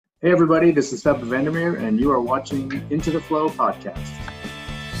Hey everybody, this is Phebe Meer, and you are watching Into the Flow podcast.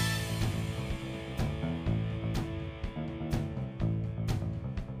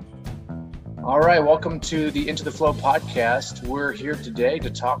 All right, welcome to the Into the Flow podcast. We're here today to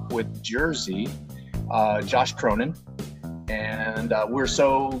talk with Jersey, Josh Cronin, and we're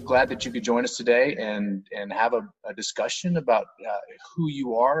so glad that you could join us today and have a discussion about who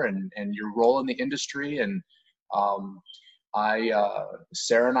you are and your role in the industry. And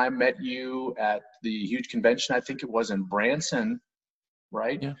Sarah and I met you at the huge convention. I think it was in Branson,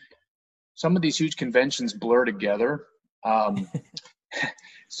 right? Yeah. Some of these huge conventions blur together.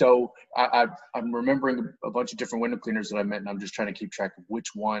 So I'm remembering a bunch of different window cleaners that I met, and I'm just trying to keep track of which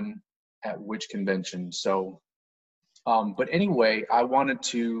one at which convention. So, but anyway, I wanted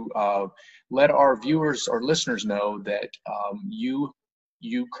to let our viewers or listeners know that you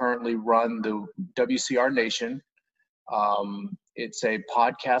currently run the WCR Nation. It's a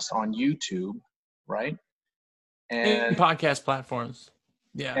podcast on YouTube, right? And podcast platforms.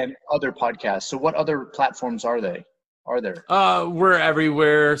 Yeah. And other podcasts. So what other platforms are there? We're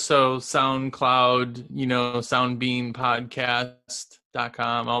everywhere. So SoundCloud, Soundbeam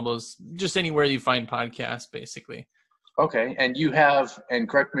podcast.com, all those, just anywhere you find podcasts, basically. Okay. And you have, and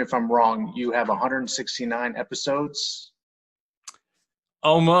correct me if I'm wrong, you have 169 episodes?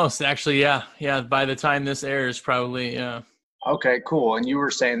 Almost, actually. Yeah. Yeah. By the time this airs, probably. Yeah. Okay, cool. And you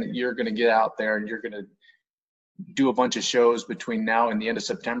were saying that you're going to get out there and you're going to do a bunch of shows between now and the end of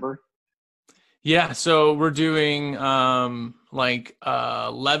September? Yeah. So we're doing 11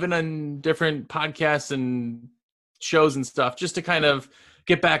 different podcasts and shows and stuff just to kind of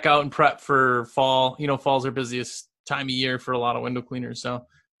get back out and prep for fall. Fall's our busiest time of year for a lot of window cleaners. So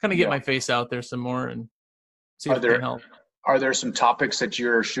kind of get my face out there some more and see if it can help. Are there some topics that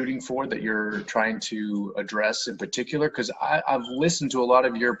you're shooting for that you're trying to address in particular? Because I've listened to a lot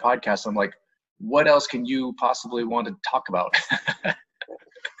of your podcasts. I'm like, what else can you possibly want to talk about?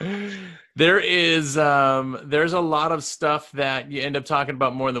 There's a lot of stuff that you end up talking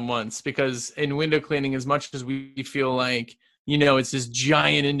about more than once, because in window cleaning, as much as we feel like, it's this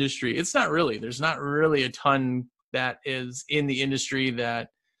giant industry, it's not really. There's not really a ton that is in the industry that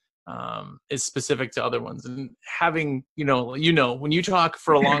is specific to other ones. And having, when you talk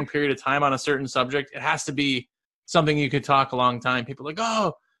for a long period of time on a certain subject, it has to be something you could talk a long time. People are like,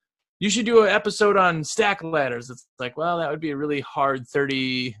 oh, you should do an episode on stack ladders. It's like, well, that would be a really hard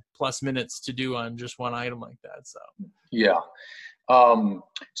 30 plus minutes to do on just one item like that. So, yeah.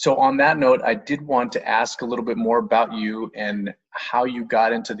 So on that note, I did want to ask a little bit more about you and how you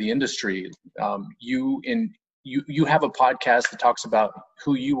got into the industry. You have a podcast that talks about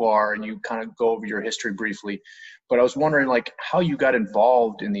who you are, and you kind of go over your history briefly, but I was wondering how you got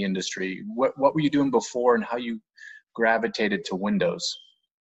involved in the industry. What were you doing before and how you gravitated to windows?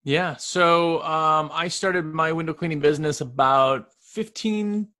 Yeah. So I started my window cleaning business about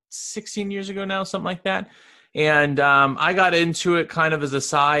 15, 16 years ago now, something like that. And I got into it kind of as a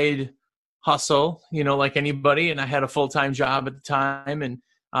side hustle, like anybody. And I had a full-time job at the time. And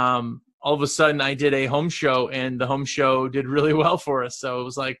all of a sudden I did a home show, and the home show did really well for us. So it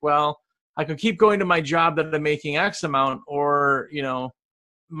was like, well, I could keep going to my job that I'm making X amount, or,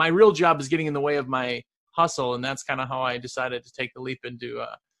 my real job is getting in the way of my hustle. And that's kind of how I decided to take the leap into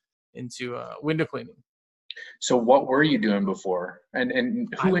window cleaning. So what were you doing before? And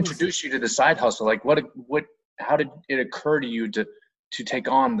who introduced you to the side hustle? How did it occur to you to take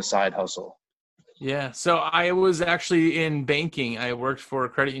on the side hustle? Yeah. So I was actually in banking. I worked for a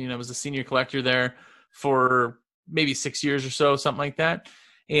credit union. I was a senior collector there for maybe 6 years or so, something like that.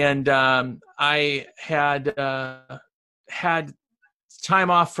 And I had time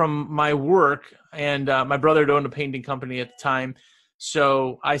off from my work, and my brother had owned a painting company at the time.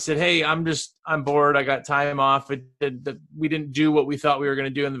 So I said, hey, I'm bored. I got time off. We didn't do what we thought we were going to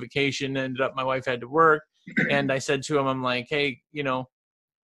do in the vacation. Ended up, my wife had to work. And I said to him, I'm like, hey,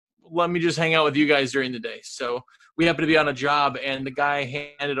 let me just hang out with you guys during the day. So we happened to be on a job, and the guy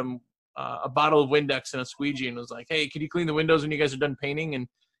handed him a bottle of Windex and a squeegee and was like, hey, can you clean the windows when you guys are done painting? And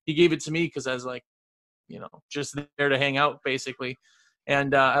he gave it to me because I was like, just there to hang out basically.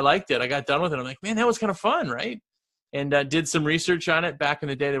 And I liked it. I got done with it. I'm like, man, that was kind of fun, right? And did some research on it. Back in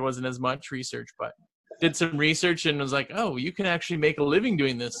the day, there wasn't as much research, but did some research and was like, oh, you can actually make a living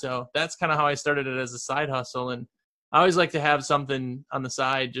doing this. So that's kind of how I started it as a side hustle. And I always like to have something on the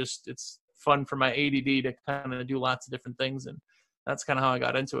side. Just it's fun for my ADD to kind of do lots of different things. And that's kind of how I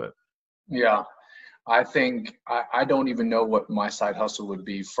got into it. Yeah. I think I don't even know what my side hustle would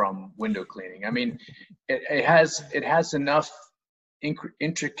be from window cleaning. I mean, it has enough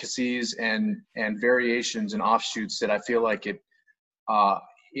intricacies and variations and offshoots that I feel like it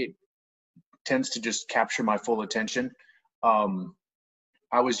it tends to just capture my full attention.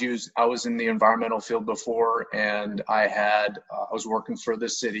 I was in the environmental field before, and I was working for the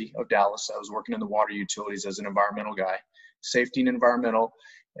city of Dallas. I was working in the water utilities as an environmental guy, safety and environmental.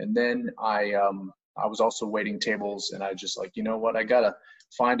 And then I was also waiting tables, and I just like, you know what, I gotta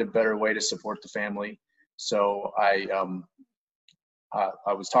find a better way to support the family. So I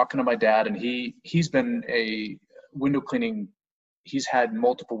was talking to my dad, and he's been a window cleaning. He's had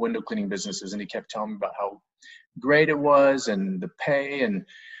multiple window cleaning businesses, and he kept telling me about how great it was and the pay. And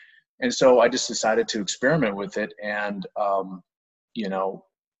so I just decided to experiment with it. And, you know,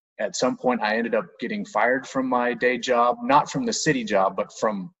 at some point I ended up getting fired from my day job, not from the city job, but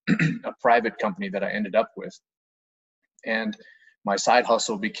from a private company that I ended up with. And my side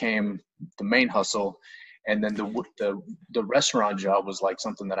hustle became the main hustle. And then the restaurant job was like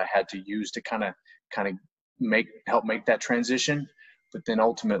something that I had to use to kind of help make that transition. But then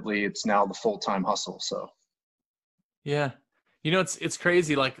ultimately it's now the full-time hustle. So. Yeah. You know, it's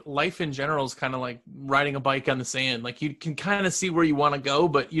crazy. Like life in general is kind of like riding a bike on the sand. Like you can kind of see where you want to go,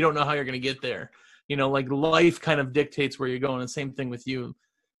 but you don't know how you're going to get there. You know, like life kind of dictates where you're going. The same thing with you.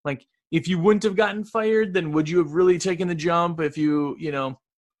 Like if you wouldn't have gotten fired, then would you have really taken the jump? If you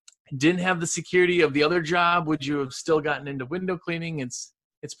didn't have the security of the other job, would you have still gotten into window cleaning? It's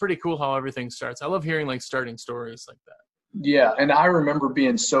pretty cool how everything starts. I love hearing like starting stories like that. Yeah. And I remember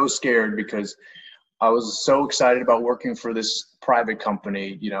being so scared because I was so excited about working for this private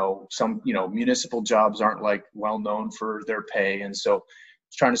company. Some municipal jobs aren't like well known for their pay. And so I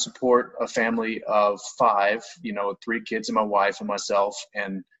was trying to support a family of 5, 3 kids and my wife and myself.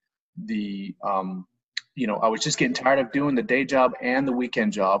 And I was just getting tired of doing the day job and the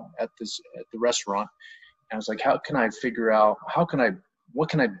weekend job at the restaurant. And I was like, what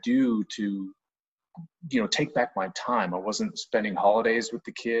can I do to, take back my time? I wasn't spending holidays with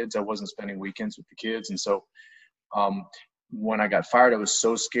the kids. I wasn't spending weekends with the kids. And so when I got fired, I was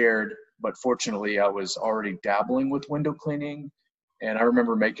so scared, but fortunately I was already dabbling with window cleaning. And I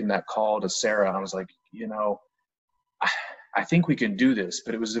remember making that call to Sarah. I was like, I think we can do this,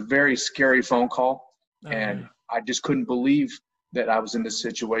 but it was a very scary phone call. And I just couldn't believe that I was in this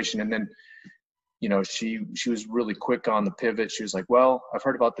situation. And then, she was really quick on the pivot. She was like, well, I've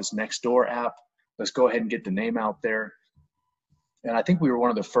heard about this Nextdoor app. Let's go ahead and get the name out there. And I think we were one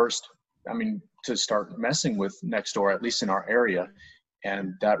of the first, to start messing with Nextdoor, at least in our area.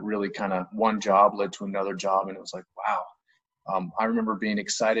 And that really kind of one job led to another job. And it was like, wow. I remember being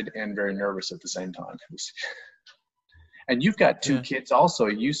excited and very nervous at the same time. And you've got 2 kids also.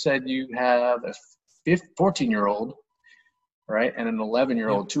 You said you have a 14-year-old, right? And an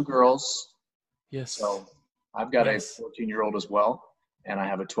 11-year-old, 2 girls. Yes. So I've got a 14-year-old as well, and I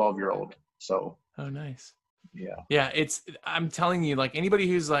have a 12-year-old. So. Oh, nice. Yeah. Yeah. I'm telling you, like anybody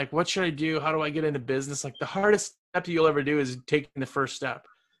who's like, what should I do? How do I get into business? Like the hardest step you'll ever do is taking the first step.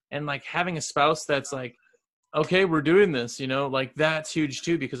 And like having a spouse that's like, okay, we're doing this, like that's huge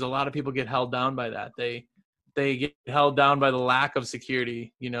too, because a lot of people get held down by that. They get held down by the lack of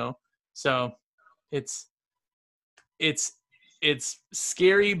security, so it's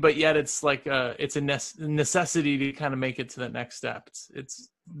scary, but yet it's like it's a necessity to kind of make it to the next step. It's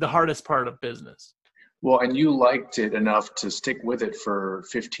the hardest part of business. Well, and you liked it enough to stick with it for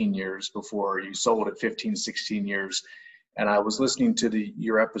 15 years before you sold it, 15, 16 years. And I was listening to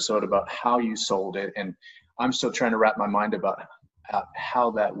your episode about how you sold it, and I'm still trying to wrap my mind about how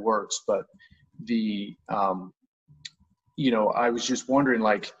that works. But I was just wondering,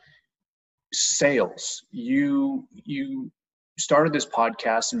 like, sales, you started this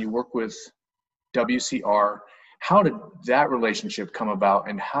podcast and you work with WCR. How did that relationship come about,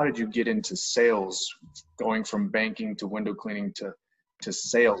 and how did you get into sales, going from banking to window cleaning to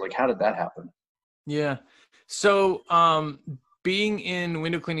sales? Like, how did that happen? Yeah. So, being in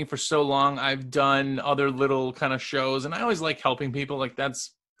window cleaning for so long, I've done other little kind of shows, and I always like helping people. Like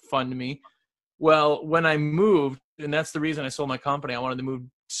that's fun to me. Well, when I moved, and that's the reason I sold my company, I wanted to move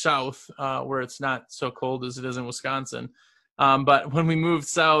south, where it's not so cold as it is in Wisconsin. But when we moved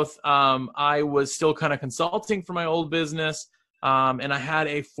south, I was still kind of consulting for my old business. And I had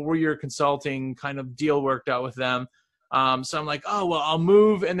a 4-year consulting kind of deal worked out with them. So I'm like, oh, well, I'll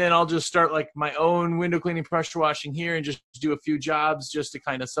move and then I'll just start like my own window cleaning, pressure washing here and just do a few jobs just to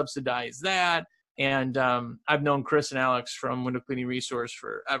kind of subsidize that. And I've known Chris and Alex from Window Cleaning Resource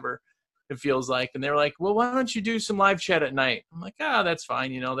forever, it feels like. And they're like, well, why don't you do some live chat at night? I'm like, that's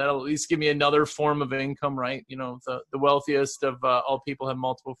fine. That'll at least give me another form of income, right? The wealthiest of all people have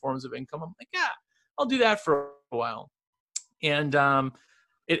multiple forms of income. I'm like, I'll do that for a while. And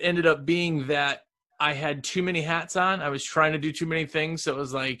it ended up being that I had too many hats on. I was trying to do too many things. So it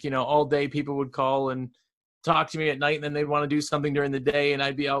was like, all day people would call and talk to me at night, and then they'd want to do something during the day, and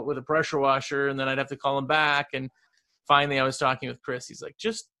I'd be out with a pressure washer, and then I'd have to call them back. And finally I was talking with Chris. He's like,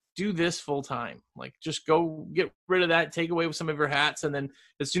 just do this full time. Like, just go get rid of that, take away some of your hats. And then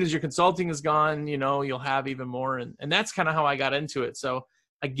as soon as your consulting is gone, you'll have even more. And that's kind of how I got into it. So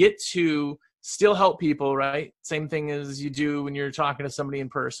I get to still help people, right? Same thing as you do when you're talking to somebody in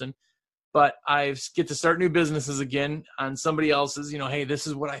person, but I get to start new businesses again on somebody else's, hey, this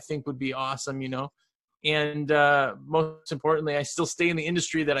is what I think would be awesome, and most importantly, I still stay in the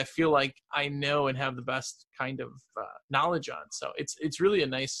industry that I feel like I know and have the best kind of knowledge on. So it's really a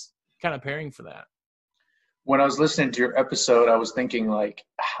nice kind of pairing for that. When I was listening to your episode, I was thinking like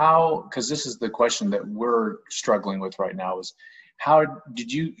because this is the question that we're struggling with right now, is how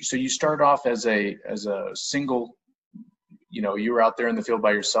did you, so you started off as a single, you were out there in the field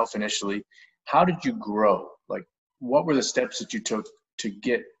by yourself initially. How did you grow? Like, what were the steps that you took to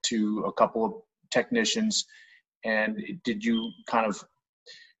get to a couple of technicians? And did you kind of,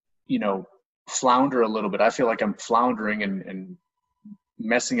 flounder a little bit? I feel like I'm floundering and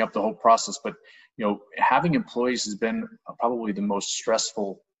messing up the whole process, but having employees has been probably the most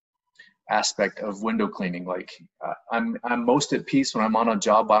stressful aspect of window cleaning. Like, I'm most at peace when I'm on a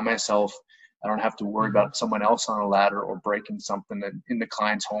job by myself. I don't have to worry about someone else on a ladder or breaking something in the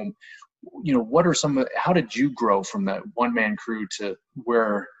client's home. What are how did you grow from that one-man crew to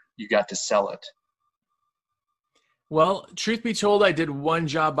where you got to sell it? Well, truth be told, I did one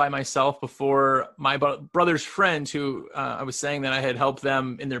job by myself before my brother's friend, who I was saying that I had helped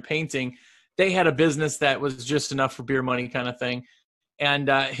them in their painting. They had a business that was just enough for beer money kind of thing. And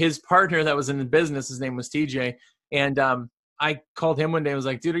his partner that was in the business, his name was TJ. And I called him one day and was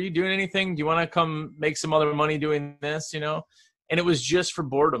like, dude, are you doing anything? Do you want to come make some other money doing this, And it was just for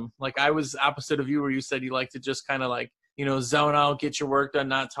boredom. Like, I was opposite of you, where you said you like to just kind of like, zone out, get your work done,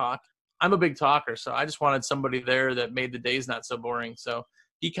 not talk. I'm a big talker, so I just wanted somebody there that made the days not so boring. So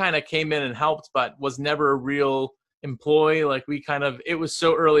he kind of came in and helped, but was never a real employee. Like, it was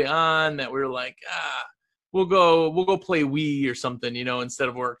so early on that we were like, we'll go play Wii or something, instead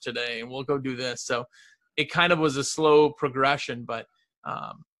of work today, and we'll go do this. So it kind of was a slow progression. But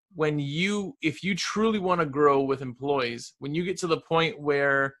if you truly want to grow with employees, when you get to the point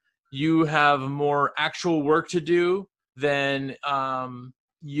where you have more actual work to do than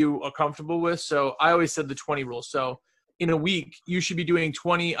you are comfortable with. So I always said the 20 rule. So in a week, you should be doing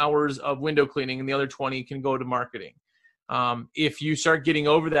 20 hours of window cleaning, and the other 20 can go to marketing. If you start getting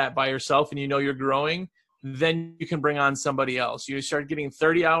over that by yourself and you're growing, then you can bring on somebody else. You start getting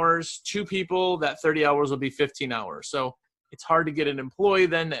 30 hours, 2 people, that 30 hours will be 15 hours. So it's hard to get an employee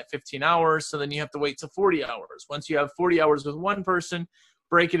then at 15 hours. So then you have to wait to 40 hours. Once you have 40 hours with one person,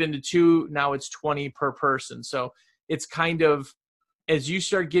 break it into 2. Now it's 20 per person. So it's kind of, as you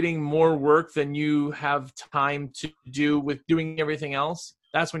start getting more work than you have time to do with doing everything else,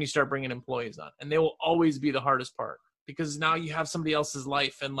 that's when you start bringing employees on. And they will always be the hardest part, because now you have somebody else's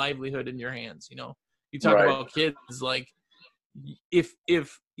life and livelihood in your hands. You talk Right. about kids, like if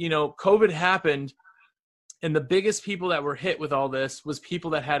COVID happened, and the biggest people that were hit with all this was people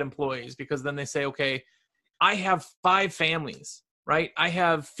that had employees, because then they say, okay, I have 5 families, right? I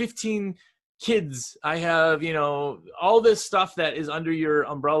have 15 kids. I have, all this stuff that is under your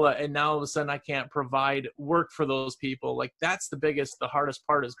umbrella. And now all of a sudden I can't provide work for those people. Like, that's the hardest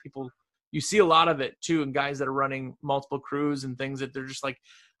part, is people, you see a lot of it too, and guys that are running multiple crews and things, that they're just like,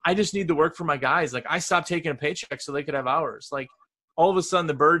 I just need to work for my guys. Like, I stopped taking a paycheck so they could have hours. Like, all of a sudden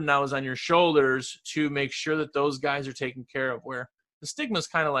the burden now is on your shoulders to make sure that those guys are taken care of, where the stigma is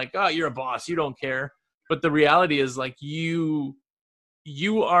kind of like, oh, you're a boss, you don't care. But the reality is, like, you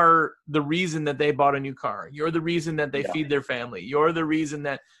are the reason that they bought a new car. You're the reason that they feed their family. You're the reason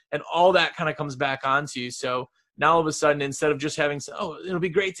that, and all that kind of comes back onto you. So now all of a sudden, instead of just having, it'll be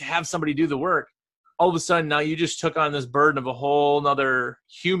great to have somebody do the work, all of a sudden now you just took on this burden of a whole nother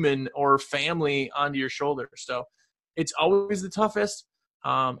human or family onto your shoulders. So it's always the toughest.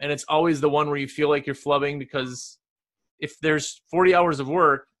 And it's always the one where you feel like you're flubbing, because if there's 40 hours of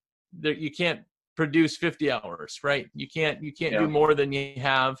work, you can't produce 50 hours, right? You can't do more than you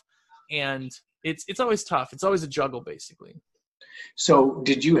have. And it's always tough. It's always a juggle, basically. So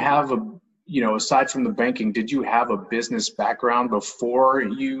did you have aside from the banking, did you have a business background before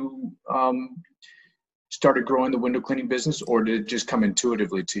you started growing the window cleaning business, or did it just come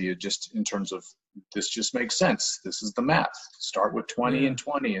intuitively to you, just in terms of, this just makes sense, this is the math, start with 20 and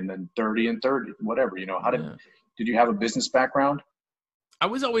 20 and then 30 and 30, whatever, did you have a business background? I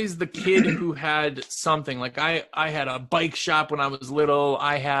was always the kid who had something. Like I had a bike shop when I was little.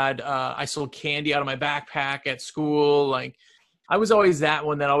 I sold candy out of my backpack at school. Like I was always that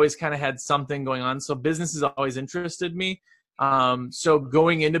one that always kind of had something going on. So business has always interested me. So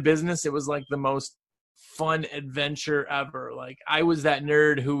going into business, it was like the most fun adventure ever. Like I was that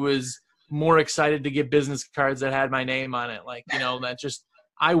nerd who was more excited to get business cards that had my name on it. Like, that just,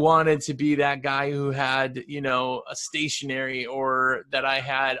 I wanted to be that guy who had, a stationery, or that I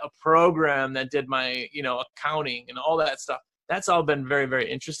had a program that did my, accounting and all that stuff. That's all been very,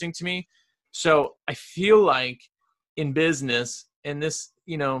 very interesting to me. So I feel like in business, and this,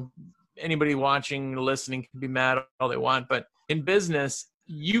 anybody watching or listening can be mad all they want, but in business,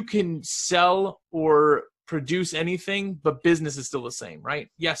 you can sell or produce anything, but business is still the same, right?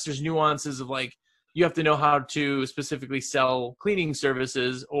 Yes, there's nuances of like, you have to know how to specifically sell cleaning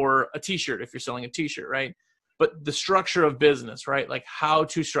services or a t-shirt if you're selling a t-shirt, right? But the structure of business, right? Like how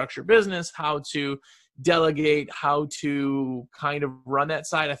to structure business, how to delegate, how to kind of run that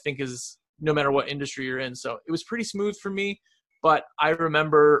side, I think is no matter what industry you're in. So it was pretty smooth for me. But I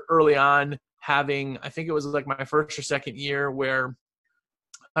remember early on having, I think it was like my first or second year where,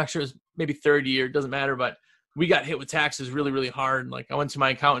 actually it was maybe third year, it doesn't matter, but we got hit with taxes really, really hard. Like I went to my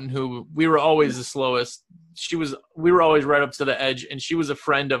accountant who we were always the slowest. We were always right up to the edge, and she was a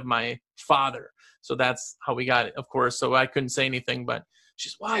friend of my father. So that's how we got it, of course. So I couldn't say anything, but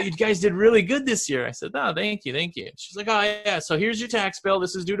she's, wow, you guys did really good this year. I said, oh, thank you. She's like, oh yeah, so here's your tax bill.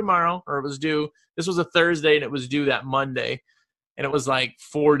 This is due tomorrow, or it was due. This was a Thursday and it was due that Monday. And it was like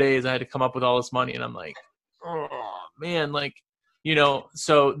 4 days I had to come up with all this money. And I'm like, oh man, like,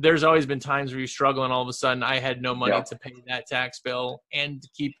 so there's always been times where you struggle and all of a sudden I had no money to pay that tax bill and to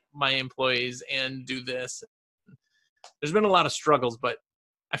keep my employees and do this. There's been a lot of struggles, but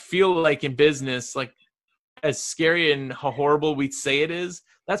I feel like in business, like as scary and how horrible we say it is,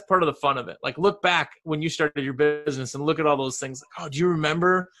 that's part of the fun of it. Like look back when you started your business and look at all those things. Like, oh, do you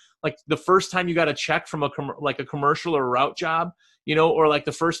remember like the first time you got a check from a commercial or a route job, or like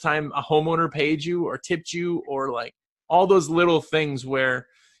the first time a homeowner paid you or tipped you, or like all those little things where,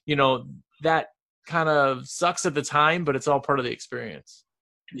 that kind of sucks at the time, but it's all part of the experience.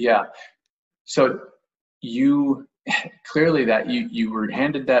 Yeah. So you clearly that you were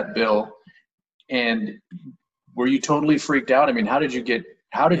handed that bill, and were you totally freaked out? I mean, how did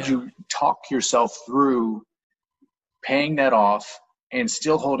you talk yourself through paying that off and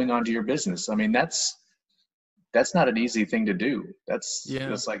still holding on to your business? I mean, that's not an easy thing to do. That's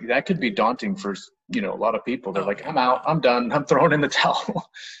like, that could be daunting for, a lot of people. They're like, I'm out, I'm done, I'm throwing in the towel.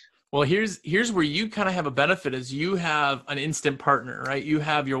 Well, here's where you kind of have a benefit is you have an instant partner, right? You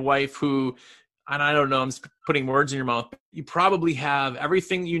have your wife who, and I don't know, I'm putting words in your mouth. You probably have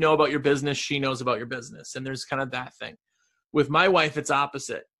everything you know about your business. She knows about your business. And there's kind of that thing. With my wife, it's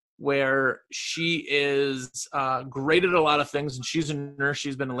opposite, where she is great at a lot of things. And she's a nurse.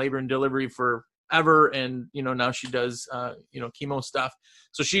 She's been in labor and delivery forever. And, now she does, chemo stuff.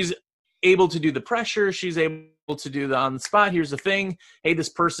 So she's able to do the pressure. She's able to do the on the spot. Here's the thing. Hey, this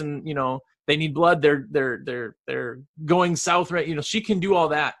person, they need blood. They're going south, right? She can do all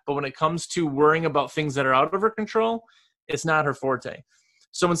that. But when it comes to worrying about things that are out of her control, it's not her forte.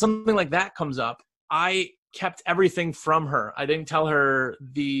 So when something like that comes up, I kept everything from her. I didn't tell her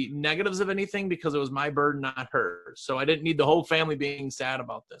the negatives of anything because it was my burden, not hers. So I didn't need the whole family being sad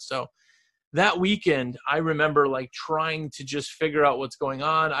about this. So that weekend, I remember like trying to just figure out what's going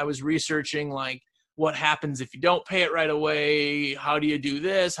on. I was researching like what happens if you don't pay it right away. How do you do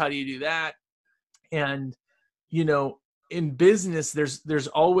this? How do you do that? And, in business, there's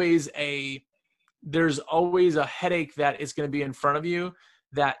always a headache that is going to be in front of you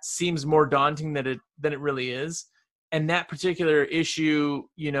that seems more daunting than it really is. And that particular issue,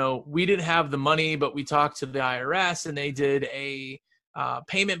 we didn't have the money, but we talked to the IRS and they did a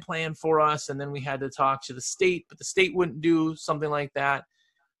payment plan for us. And then we had to talk to the state, but the state wouldn't do something like that.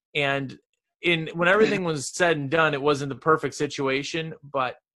 And when everything was said and done, it wasn't the perfect situation,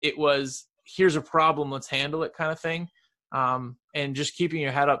 but it was, here's a problem, let's handle it kind of thing. And just keeping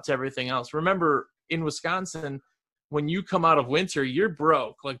your head up to everything else. Remember in Wisconsin, when you come out of winter, you're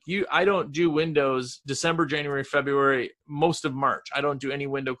broke. Like I don't do windows December, January, February, most of March. I don't do any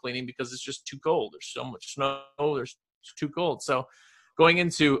window cleaning because it's just too it's so much snow. It's too cold. So going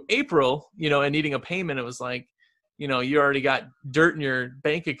into April, and needing a payment, it was like, you already got dirt in your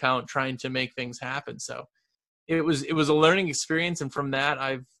bank account trying to make things happen. So it was a learning experience. And from that,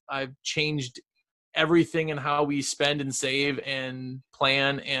 I've changed everything in how we spend and save and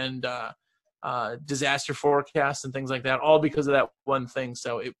plan and disaster forecasts and things like that, all because of that one thing.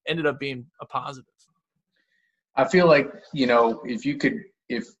 So it ended up being a positive. I feel like, if you could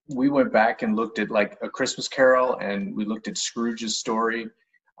if we went back and looked at like A Christmas Carol and we looked at Scrooge's story,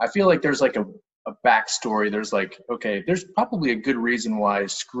 I feel like there's like a backstory. There's like, okay, there's probably a good reason why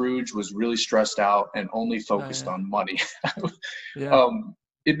Scrooge was really stressed out and only focused on money. Yeah.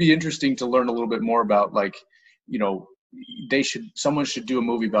 It'd be interesting to learn a little bit more about, like, someone should do a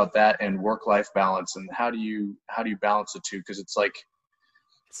movie about that and work-life balance, and how do you balance the two? Because it's like,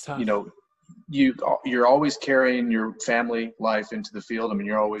 you're always carrying your family life into the field. I mean,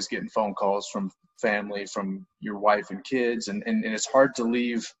 you're always getting phone calls from family, from your wife and kids, and it's hard to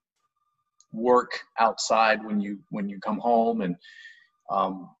leave work outside when you come home. And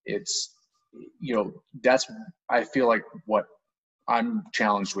it's, that's, I feel like what I'm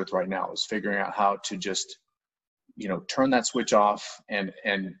challenged with right now is figuring out how to just, turn that switch off and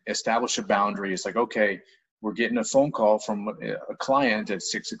establish a boundary. It's like, okay, we're getting a phone call from a client at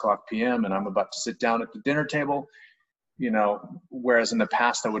 6:00 p.m. and I'm about to sit down at the dinner table, whereas in the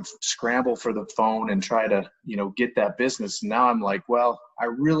past I would scramble for the phone and try to, get that business. Now I'm like, well, I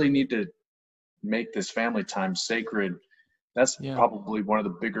really need to make this family time sacred. That's probably one of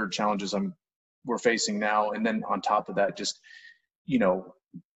the bigger challenges we're facing now. And then on top of that, just,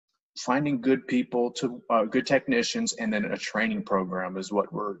 finding good people good technicians, and then a training program is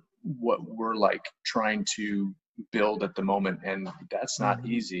what we're like trying to build at the moment. And that's not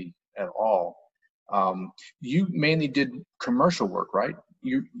easy at all. You mainly did commercial work, right?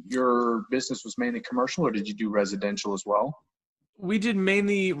 Your business was mainly commercial, or did you do residential as well? We did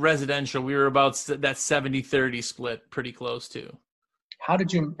mainly residential. We were about that 70-30 split, pretty close to. How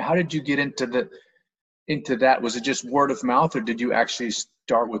did you get into that? Was it just word of mouth, or did you actually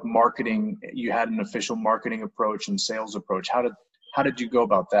start with marketing? You had an official marketing approach and sales approach. How did you go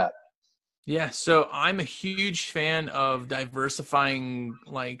about that? Yeah, so I'm a huge fan of diversifying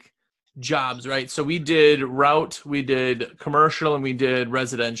like jobs, right? So we did route, we did commercial, and we did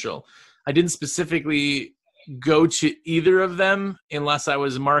residential. I didn't specifically go to either of them unless I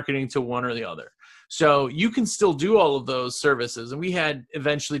was marketing to one or the other. So you can still do all of those services. And we had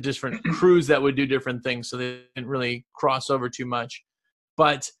eventually different crews that would do different things, so they didn't really cross over too much.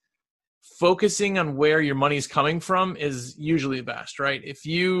 But focusing on where your money is coming from is usually best, right? If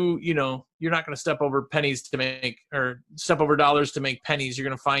you're not going to step over pennies to make, or step over dollars to make pennies. You're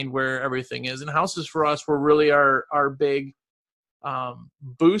going to find where everything is. And houses for us were really our big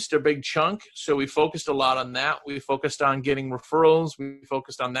boost, a big chunk. So we focused a lot on that. We focused on getting referrals. We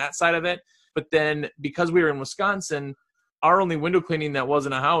focused on that side of it. But then because we were in Wisconsin, our only window cleaning that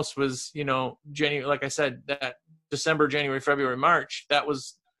wasn't a house was, January, like I said, that December, January, February, March, that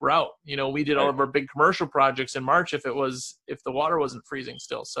was route. We did all of our big commercial projects in March if the water wasn't freezing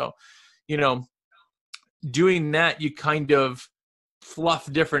still. So, doing that, you kind of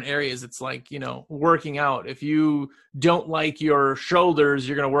fluff different areas. It's like, working out. If you don't like your shoulders,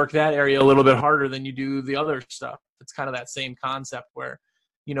 you're going to work that area a little bit harder than you do the other stuff. It's kind of that same concept where,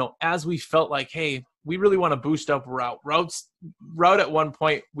 as we felt like, hey, we really want to boost up route at one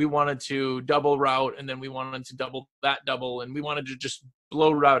point, we wanted to double route, and then we wanted to double that double, and we wanted to just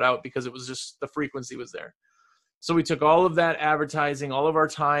blow route out because it was just the frequency was there. So we took all of that advertising, all of our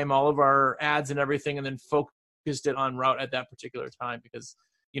time, all of our ads and everything, and then focused it on route at that particular time because,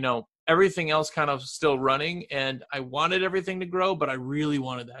 everything else kind of still running, and I wanted everything to grow, but I really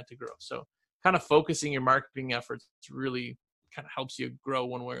wanted that to grow. So kind of focusing your marketing efforts really kind of helps you grow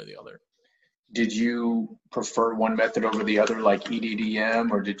one way or the other. Did you prefer one method over the other, like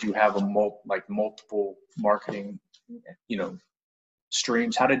EDDM, or did you have multiple marketing,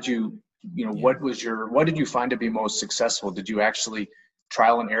 streams? How did you, what did you find to be most successful? Did you actually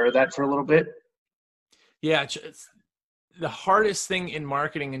trial and error that for a little bit? Yeah. The hardest thing in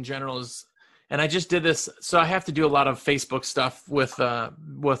marketing in general is, and I just did this, so I have to do a lot of Facebook stuff with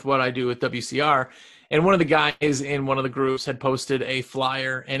what I do with WCR. And one of the guys in one of the groups had posted a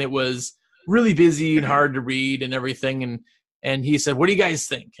flyer, and it was really busy and hard to read and everything. And he said, "What do you guys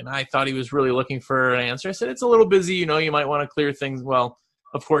think?" And I thought he was really looking for an answer. I said, "It's a little busy, you might want to clear things." Well,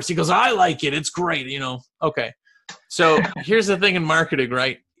 of course, he goes, "I like it. It's great." Okay. So here's the thing in marketing,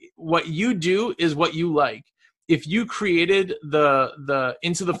 right? What you do is what you like. If you created the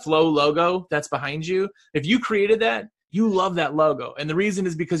Into the Flow logo that's behind you, if you created that, you love that logo. And the reason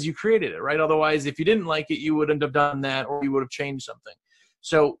is because you created it, right? Otherwise, if you didn't like it, you wouldn't have done that, or you would have changed something.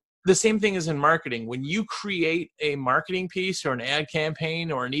 So the same thing is in marketing. When you create a marketing piece or an ad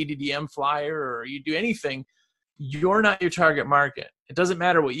campaign or an EDDM flyer, or you do anything, you're not your target market. It doesn't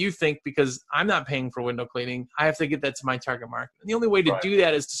matter what you think, because I'm not paying for window cleaning. I have to get that to my target market. And the only way to do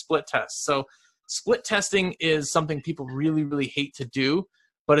that is to split test. So split testing is something people really, really hate to do,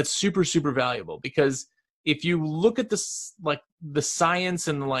 but it's super, super valuable, because if you look at this, like the science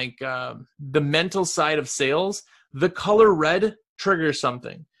and like the mental side of sales, the color red triggers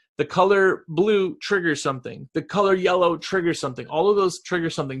something. The color blue triggers something. The color yellow triggers something. All of those trigger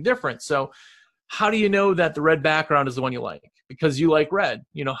something different. So how do you know that the red background is the one you like? Because you like red.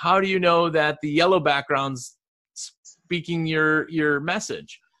 You know, how do you know that the yellow background's speaking your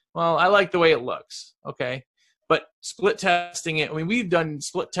message? Well, I like the way it looks. Okay. But split testing it, I mean, we've done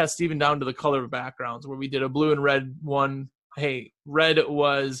split tests even down to the color of backgrounds where we did a blue and red one. Hey, red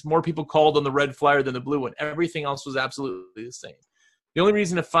was more people called on the red flyer than the blue one. Everything else was absolutely the same. The only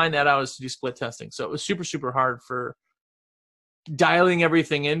reason to find that out is to do split testing. So it was super, super hard for dialing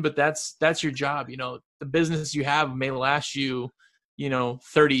everything in, but that's your job. You know, the business you have may last you,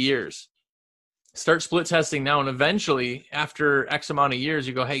 30 years. Start split testing now, and eventually after X amount of years,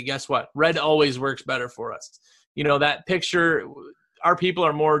 you go, hey, guess what? Red always works better for us. You know, that picture, our people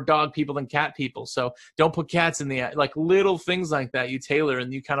are more dog people than cat people. So don't put cats in the, like little things like that you tailor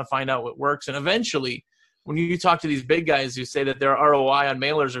and you kind of find out what works. And eventually when you talk to these big guys who say that their ROI on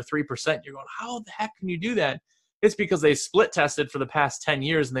mailers are 3%, you're going, how the heck can you do that? It's because they split tested for the past 10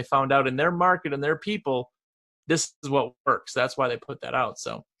 years and they found out in their market and their people, this is what works. That's why they put that out.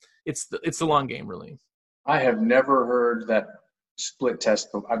 So it's the long game, really. I have never heard that split test.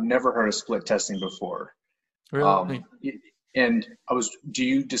 I've never heard of split testing before. Really? And do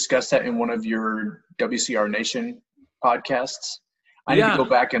you discuss that in one of your WCR Nation podcasts? I need to go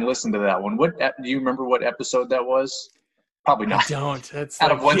back and listen to that one. Do you remember what episode that was? Probably not. I don't. That's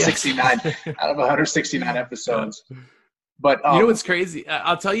out of 169, out of 169 episodes. But you know what's crazy?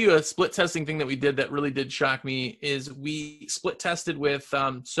 I'll tell you a split testing thing that we did that really did shock me is we split tested with,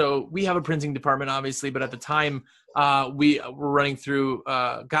 so we have a printing department, obviously, but at the time we were running through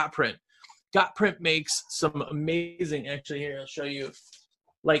GotPrint. GotPrint makes some amazing, actually here, I'll show you,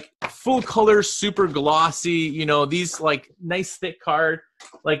 like full color, super glossy, these like nice thick card,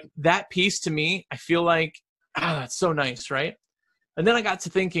 like that piece to me, I feel like, that's so nice, right? And then I got to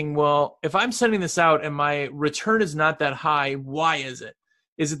thinking, well, if I'm sending this out and my return is not that high, why is it?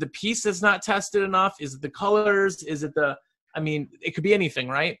 Is it the piece that's not tested enough? Is it the colors? Is it it could be anything,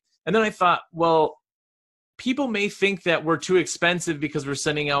 right? And then I thought, well, people may think that we're too expensive because we're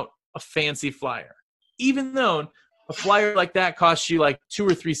sending out a fancy flyer, even though a flyer like that costs you like 2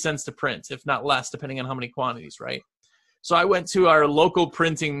 or 3 cents to print, if not less, depending on how many quantities, right? So I went to our local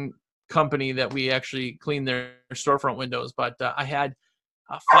printing company that we actually clean their storefront windows, but I had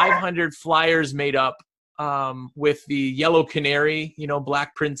 500 flyers made up with the yellow canary,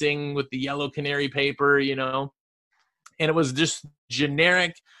 black printing with the yellow canary paper, and it was just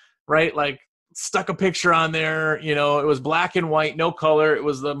generic, right? Like stuck a picture on there, it was black and white, no color. It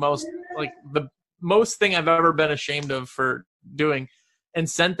was the most thing I've ever been ashamed of for doing, and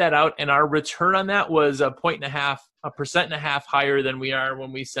sent that out. And our return on that was 1.5% higher than we are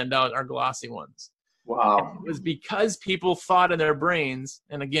when we send out our glossy ones. Wow. And it was because people thought in their brains,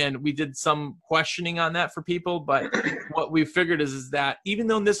 and again, we did some questioning on that for people, but what we figured is that even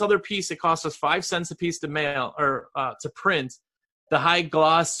though in this other piece, it cost us 5 cents a piece to mail or to print, the high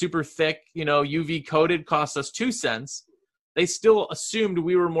gloss, super thick, UV coated cost us 2 cents. They still assumed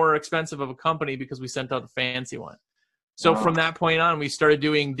we were more expensive of a company because we sent out the fancy one. So from that point on, we started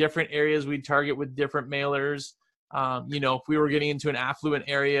doing different areas we'd target with different mailers. If we were getting into an affluent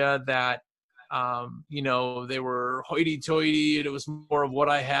area that, they were hoity-toity and it was more of what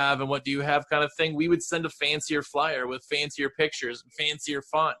I have and what do you have kind of thing, we would send a fancier flyer with fancier pictures and fancier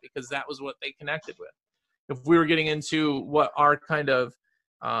font because that was what they connected with. If we were getting into what our kind of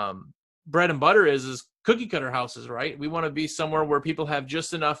bread and butter is cookie cutter houses, right? We want to be somewhere where people have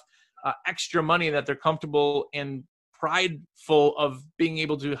just enough extra money that they're comfortable and prideful of being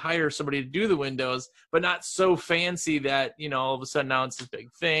able to hire somebody to do the windows, but not so fancy that, all of a sudden now it's this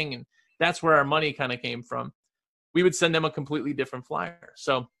big thing. And that's where our money kind of came from. We would send them a completely different flyer.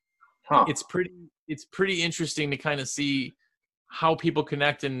 So it's pretty interesting to kind of see how people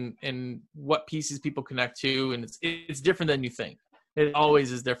connect and what pieces people connect to. And it's different than you think. It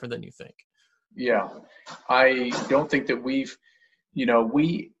always is different than you think. Yeah. I don't think that we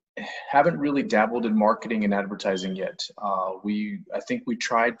haven't really dabbled in marketing and advertising yet. I think we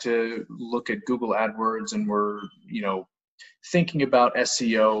tried to look at Google AdWords and we're, thinking about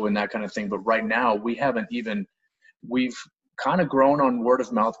SEO and that kind of thing. But right now we've kind of grown on word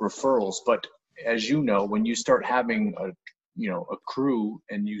of mouth referrals. But as you know, when you start having a crew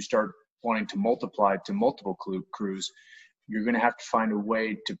and you start wanting to multiply to multiple crews, you're going to have to find a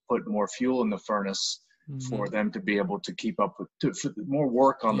way to put more fuel in the furnace for them to be able to keep up with more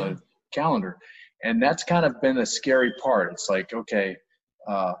work on the calendar. And that's kind of been a scary part. It's like, okay,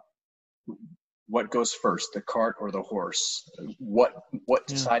 what goes first, the cart or the horse? What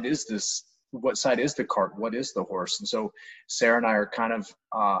side is this? What side is the cart? What is the horse? And so Sarah and I are kind of,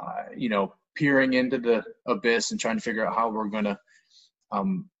 peering into the abyss and trying to figure out how we're going to,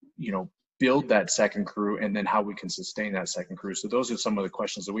 build that second crew, and then how we can sustain that second crew. So those are some of the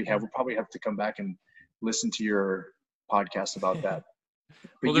questions that we have. We'll probably have to come back and listen to your podcast about that.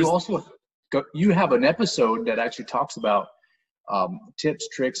 But you have an episode that actually talks about tips,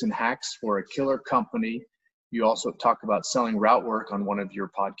 tricks, and hacks for a killer company. You also talk about selling route work on one of your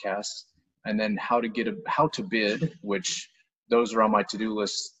podcasts, and then how to bid, which those are on my to-do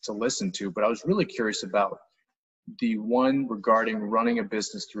list to listen to. But I was really curious about the one regarding running a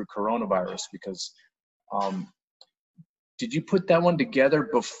business through coronavirus, because did you put that one together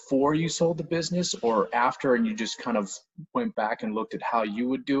before you sold the business or after, and you just kind of went back and looked at how you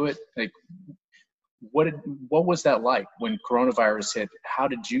would do it? Like, what was that like when coronavirus hit? How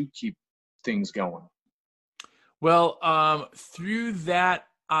did you keep things going? Well, through that,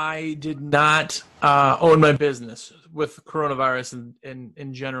 I did not own my business with coronavirus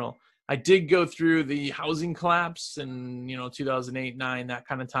in general. I did go through the housing collapse in 2008, 2009, that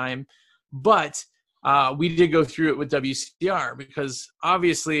kind of time, but we did go through it with WCR, because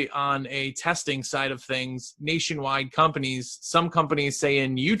obviously on a testing side of things, nationwide companies, some companies say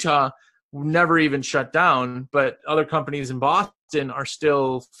in Utah never even shut down, but other companies in Boston are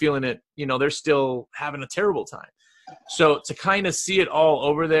still feeling it. They're still having a terrible time. So to kind of see it all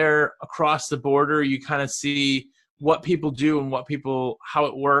over there across the border, you kind of see what people do and how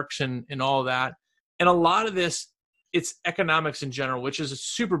it works and all of that. And a lot of this, it's economics in general, which is a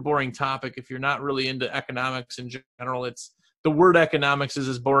super boring topic. If you're not really into economics in general, the word economics is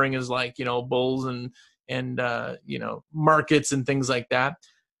as boring as bulls and markets and things like that.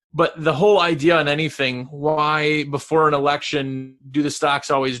 But the whole idea on anything, why before an election do the stocks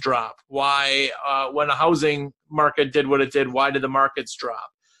always drop? Why when a housing market did what it did, why did the markets drop?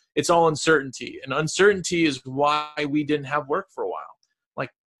 It's all uncertainty. And uncertainty is why we didn't have work for a while.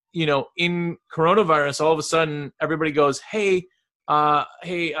 In coronavirus, all of a sudden everybody goes, hey,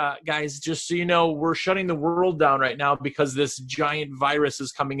 guys, just so you know, we're shutting the world down right now because this giant virus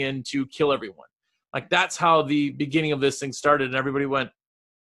is coming in to kill everyone. That's how the beginning of this thing started. And everybody went,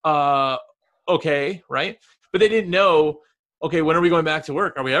 okay, right? But they didn't know, okay, when are we going back to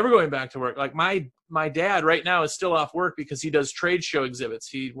work? Are we ever going back to work? My dad right now is still off work because he does trade show exhibits.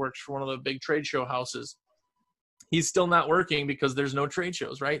 He works for one of the big trade show houses. He's still not working because there's no trade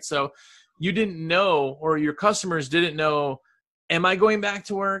shows, right? So you didn't know, or your customers didn't know, am I going back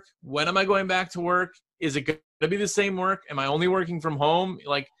to work? When am I going back to work? Is it going to be the same work? Am I only working from home?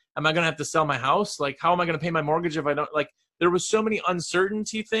 Am I going to have to sell my house? How am I going to pay my mortgage if I don't? There was so many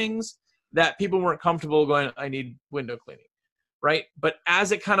uncertainty things that people weren't comfortable going, I need window cleaning, right? But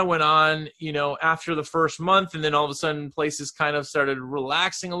as it kind of went on, after the first month, and then all of a sudden places kind of started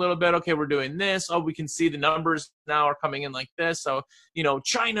relaxing a little bit. Okay, we're doing this. Oh, we can see the numbers now are coming in like this. So,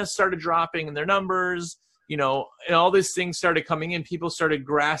 China started dropping in their numbers, and all these things started coming in. People started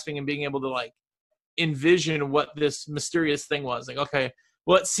grasping and being able to envision what this mysterious thing was. Okay,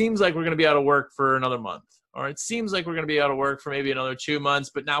 well, it seems like we're going to be out of work for another month. Or it seems like we're going to be out of work for maybe another 2 months,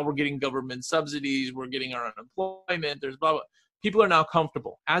 but now we're getting government subsidies. We're getting our unemployment. There's blah, blah. People are now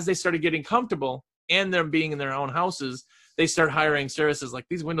comfortable. As they started getting comfortable and them being in their own houses, they start hiring services like,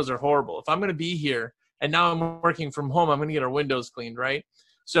 these windows are horrible. If I'm going to be here and now I'm working from home, I'm going to get our windows cleaned, right?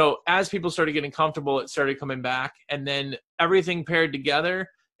 So as people started getting comfortable, it started coming back. And then everything paired together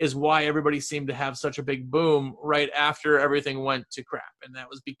is why everybody seemed to have such a big boom right after everything went to crap. And that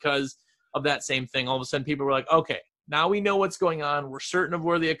was because of that same thing. All of a sudden people were like, okay, now we know what's going on. We're certain of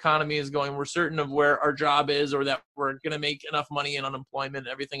where the economy is going. We're certain of where our job is, or that we're going to make enough money in unemployment and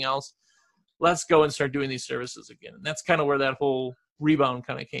everything else. Let's go and start doing these services again. And that's kind of where that whole rebound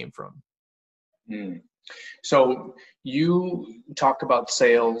kind of came from. So you talk about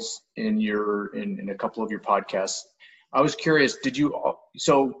sales in a couple of your podcasts. I was curious, it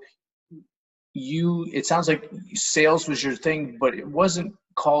sounds like sales was your thing, but it wasn't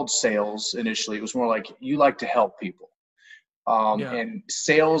called sales initially. It was more like you like to help people. And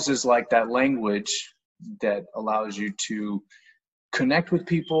sales is like that language that allows you to connect with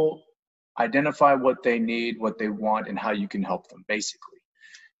people, identify what they need, what they want, and how you can help them, basically.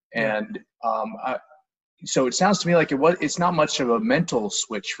 And so it sounds to me like it's not much of a mental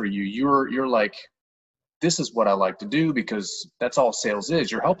switch for you. You're like, this is what I like to do, because that's all sales is.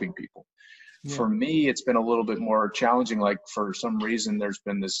 You're helping people. Yeah. For me, it's been a little bit more challenging. For some reason, there's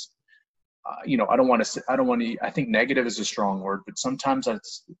been this, I think negative is a strong word, but sometimes I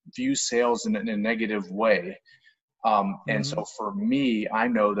view sales in a negative way. And so for me, I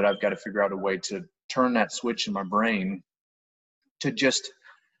know that I've got to figure out a way to turn that switch in my brain to just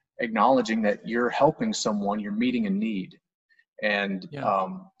acknowledging that you're helping someone, you're meeting a need. And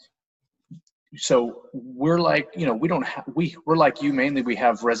so we're like, you know, we're like you, mainly we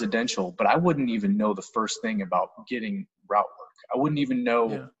have residential, but I wouldn't even know the first thing about getting route work. I wouldn't even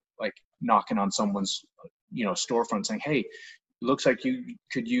know, like knocking on someone's, you know, storefront saying, hey, looks like you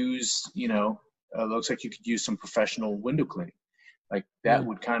could use, you know, looks like you could use some professional window cleaning. Like that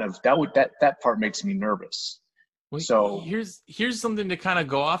would kind of, that part makes me nervous. Well, so here's something to kind of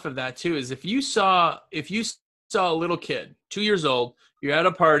go off of that too, is if you saw a little kid, 2 years old, you're at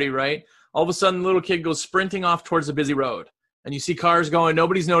a party, right? All of a sudden, the little kid goes sprinting off towards a busy road, and you see cars going.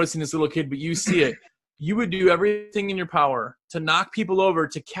 Nobody's noticing this little kid, but you see it. You would do everything in your power to knock people over,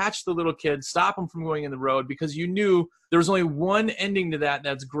 to catch the little kid, stop them from going in the road, because you knew there was only one ending to that.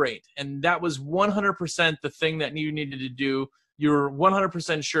 That's great. And that was 100% the thing that you needed to do. You're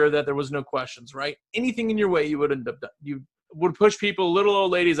 100% sure that there was no questions, right? Anything in your way, you would end up done. You would push people, little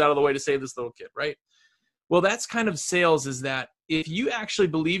old ladies, out of the way to save this little kid, right? Well, that's kind of sales, is that if you actually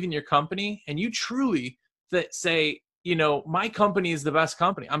believe in your company and you truly say, you know, my company is the best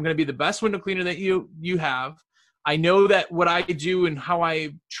company. I'm going to be the best window cleaner that you have. I know that what I do and how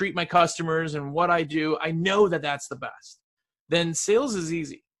I treat my customers and what I do, I know that that's the best. Then sales is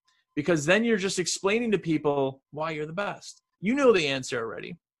easy, because then you're just explaining to people why you're the best. You know the answer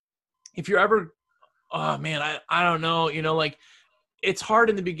already. If you're ever, oh man, I don't know, you know, like it's hard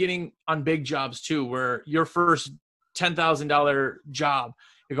in the beginning on big jobs too, where your first $10,000 job,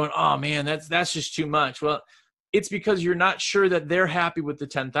 you're going, oh man, that's just too much. Well, it's because you're not sure that they're happy with the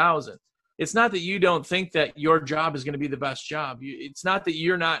 10,000. It's not that you don't think that your job is going to be the best job. It's not that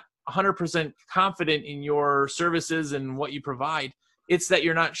you're not 100% confident in your services and what you provide. It's that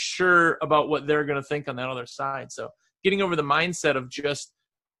you're not sure about what they're going to think on that other side. So getting over the mindset of just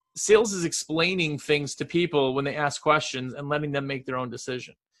sales is explaining things to people when they ask questions and letting them make their own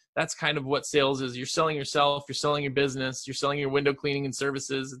decision. That's kind of what sales is. You're selling yourself, you're selling your business, you're selling your window cleaning and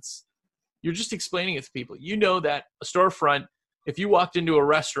services. You're just explaining it to people. You know that a storefront, if you walked into a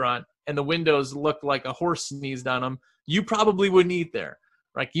restaurant and the windows looked like a horse sneezed on them, you probably wouldn't eat there.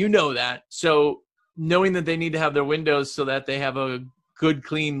 Like, you know that. So knowing that they need to have their windows so that they have a good,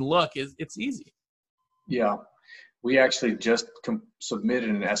 clean look, it's easy. Yeah. We actually just submitted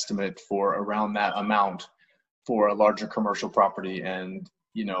an estimate for around that amount for a larger commercial property. And,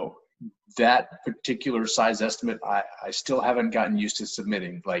 you know, that particular size estimate, I still haven't gotten used to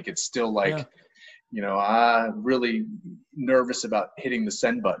submitting. Like, it's still like, you know, I'm really nervous about hitting the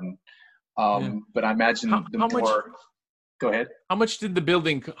send button. But I imagine go ahead. How much did the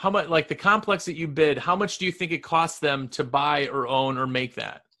building, like the complex that you bid, how much do you think it cost them to buy or own or make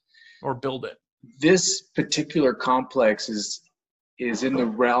that or build it? This particular complex is in the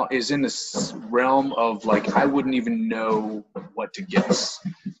realm of, like, I wouldn't even know what to guess.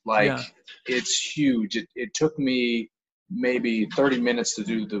 Like, it's huge. It took me maybe 30 minutes to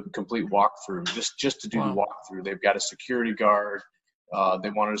do the complete walkthrough, just to do the walkthrough. They've got a security guard. They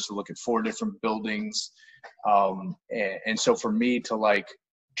wanted us to look at 4 different buildings. And so for me to, like,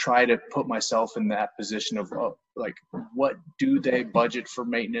 try to put myself in that position of, like, what do they budget for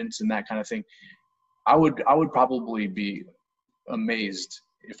maintenance and that kind of thing, I would probably be amazed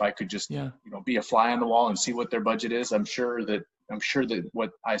if I could just you know, be a fly on the wall and see what their budget is. I'm sure that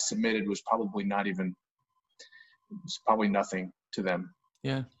what I submitted was probably probably nothing to them.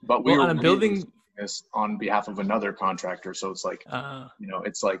 Yeah. But we were on a building this on behalf of another contractor, so it's like, you know,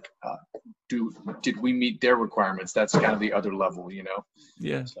 it's like, did we meet their requirements? That's kind of the other level, you know.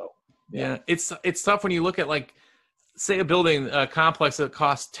 Yeah. So it's tough when you look at, like, say a building, a complex that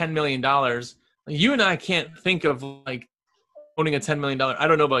costs $10 million. You and I can't think of, like, owning a $10 million. I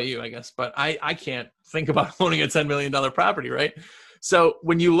don't know about you, I guess, but I can't think about owning a $10 million property, right? So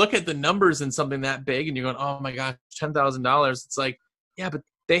when you look at the numbers in something that big and you're going, oh my gosh, $10,000, it's like, yeah, but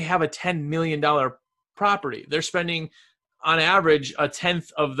they have a $10 million property. They're spending on average a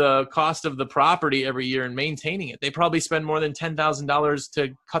tenth of the cost of the property every year in maintaining it. They probably spend more than $10,000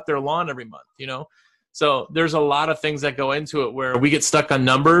 to cut their lawn every month, you know? So there's a lot of things that go into it where we get stuck on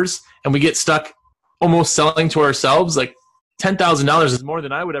numbers and we get stuck almost selling to ourselves. Like, $10,000 is more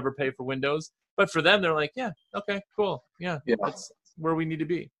than I would ever pay for windows. But for them, they're like, yeah, okay, cool. Yeah, that's where we need to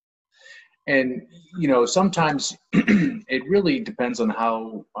be. And, you know, sometimes it really depends on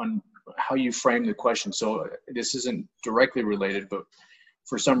how you frame the question. So this isn't directly related, but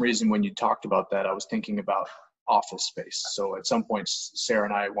for some reason, when you talked about that, I was thinking about office space. So at some point, Sarah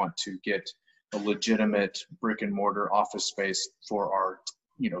and I want to get a legitimate brick and mortar office space for our,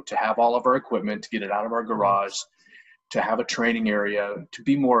 you know, to have all of our equipment, to get it out of our garage, to have a training area, to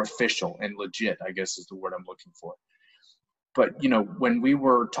be more official and legit, I guess is the word I'm looking for. But, when we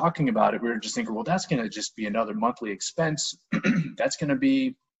were talking about it, we were just thinking, well, that's going to just be another monthly expense. That's going to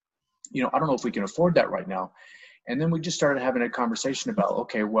be, I don't know if we can afford that right now. And then we just started having a conversation about,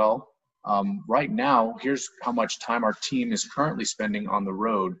 okay, well, right now, here's how much time our team is currently spending on the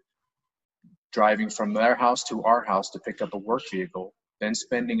road, driving from their house to our house to pick up a work vehicle, then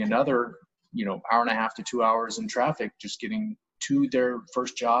spending another, hour and a half to 2 hours in traffic, just getting to their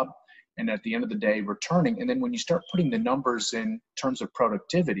first job. And at the end of the day, returning. And then when you start putting the numbers in terms of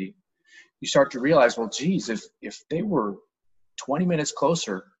productivity, you start to realize, well, geez, if they were 20 minutes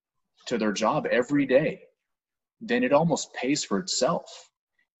closer to their job every day, then it almost pays for itself.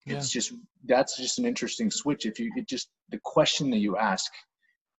 Yeah. That's just an interesting switch. The question that you ask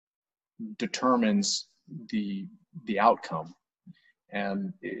determines the outcome.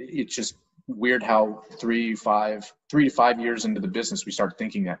 And it's just weird how 3 to 5 years into the business, we start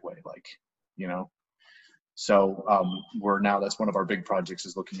thinking that way, so that's one of our big projects,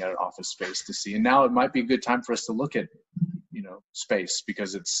 is looking at an office space to see. And now it might be a good time for us to look at, space,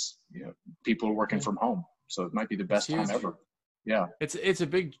 because it's, people are working from home. So it might be the best time ever. Yeah. It's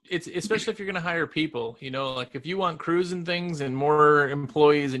especially if you're going to hire people, like if you want crews and things and more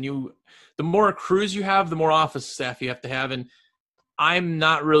employees, and the more crews you have, the more office staff you have to have. And I'm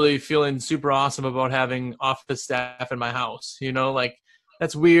not really feeling super awesome about having office staff in my house, like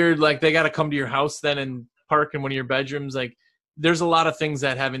that's weird. Like they got to come to your house then and park in one of your bedrooms. Like there's a lot of things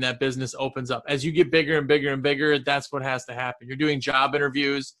that having that business opens up. As you get bigger and bigger and bigger, that's what has to happen. You're doing job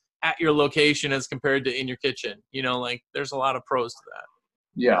interviews at your location as compared to in your kitchen, like there's a lot of pros to that.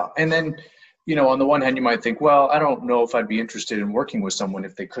 Yeah. And then, on the one hand, you might think, well, I don't know if I'd be interested in working with someone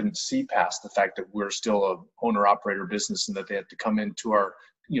if they couldn't see past the fact that we're still a owner-operator business and that they have to come into our,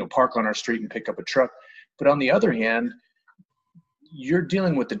 park on our street and pick up a truck. But on the other hand, you're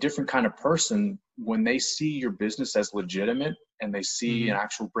dealing with a different kind of person when they see your business as legitimate and they see an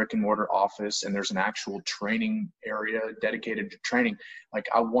actual brick and mortar office and there's an actual training area dedicated to training. Like,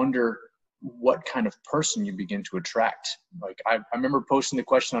 I wonder what kind of person you begin to attract. Like I remember posting the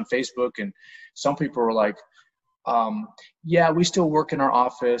question on Facebook, and some people were like, yeah, we still work in our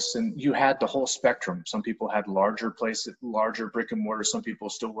office. And you had the whole spectrum. Some people had larger places, larger brick and mortar, some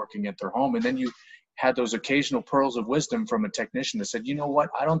people still working at their home. And then you had those occasional pearls of wisdom from a technician that said, you know what,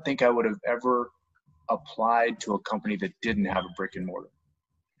 I don't think I would have ever applied to a company that didn't have a brick and mortar,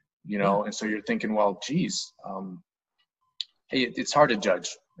 And so you're thinking, well, geez, hey, it's hard to judge.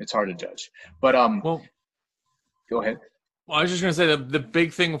 It's hard to judge, but well, go ahead. Well, I was just going to say the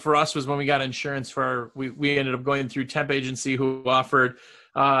big thing for us was when we got insurance we ended up going through temp agency who offered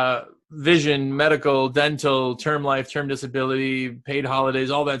vision, medical, dental, term life, term disability, paid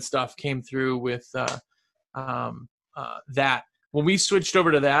holidays, all that stuff came through with that. When we switched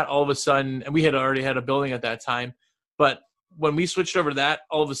over to that, all of a sudden, and we had already had a building at that time, but when we switched over to that,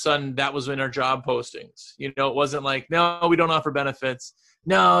 all of a sudden that was in our job postings. It wasn't like, no, we don't offer benefits.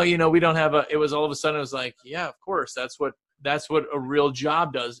 No, we don't have it was all of a sudden, it was like, yeah, of course. That's what a real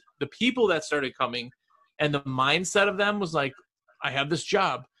job does. The people that started coming and the mindset of them was like, I have this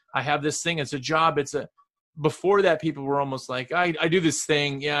job. I have this thing. It's a job. Before that, people were almost like, I do this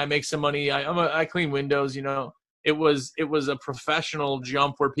thing. Yeah, I make some money. I clean windows, It was a professional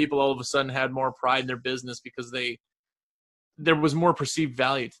jump where people all of a sudden had more pride in their business because there was more perceived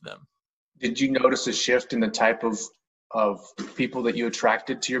value to them. Did you notice a shift in the type of people that you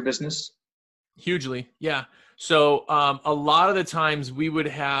attracted to your business? Hugely, yeah. So a lot of the times we would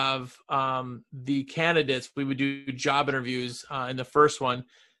have the candidates, we would do job interviews in the first one.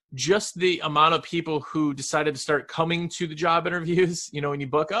 Just the amount of people who decided to start coming to the job interviews, when you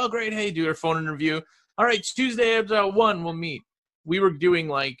book, oh, great, hey, do our phone interview. All right, Tuesday at 1, we'll meet. We were doing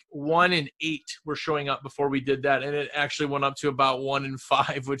like 1 in 8 were showing up before we did that. And it actually went up to about 1 in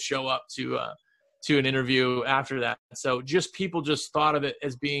 5 would show up to an interview after that. So people just thought of it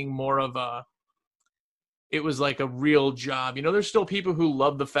as being more of it was like a real job. There's still people who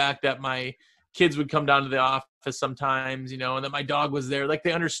love the fact that my kids would come down to the office sometimes, and that my dog was there. Like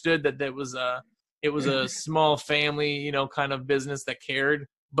they understood that it was a small family, kind of business that cared,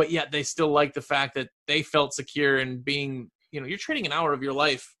 but yet they still liked the fact that they felt secure in being, you're trading an hour of your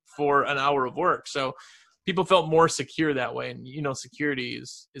life for an hour of work. So people felt more secure that way. And, security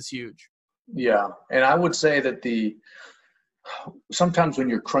is huge. Yeah. And I would say that sometimes when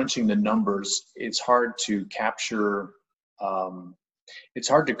you're crunching the numbers, it's hard to capture,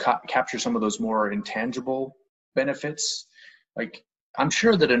 capture some of those more intangible benefits. Like, I'm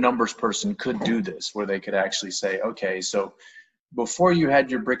sure that a numbers person could do this where they could actually say, okay, so before you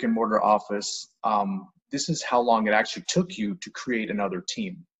had your brick and mortar office, this is how long it actually took you to create another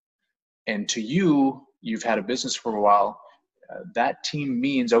team. And to you, you've had a business for a while. That team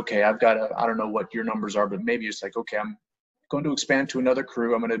means, okay, I've got I don't know what your numbers are, but maybe it's like, okay, I'm going to expand to another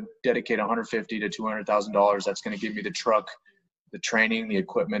crew. I'm going to dedicate $150,000 to $200,000. That's going to give me the truck, the training, the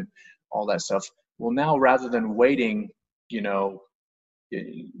equipment, all that stuff. Well, now rather than waiting, you know,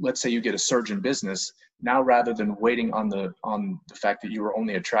 let's say you get a surge in business. Now, rather than waiting on the fact that you were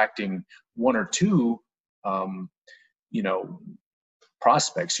only attracting one or two, you know,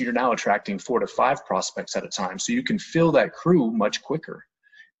 prospects, you're now attracting 4 to 5 prospects at a time. So you can fill that crew much quicker,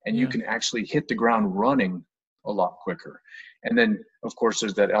 and you can actually hit the ground running a lot quicker. And then, of course,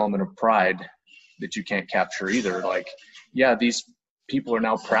 there's that element of pride that you can't capture either. Like, yeah, these people are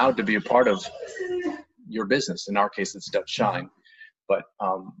now proud to be a part of your business. In our case, it's Dutch Shine. But,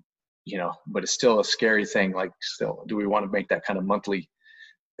 you know, but it's still a scary thing. Like, still, do we want to make that kind of monthly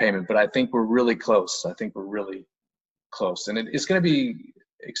payment? But I think we're really close. I think we're really close, and it's going to be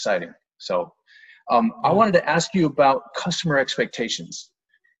exciting. So I wanted to ask you about customer expectations.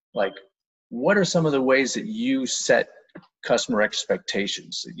 Like, what are some of the ways that you set customer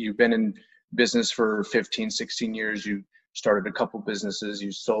expectations? You've been in business for 15, 16 years. You started a couple businesses.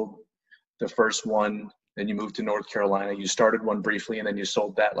 You sold the first one, then you moved to North Carolina. You started one briefly, and then you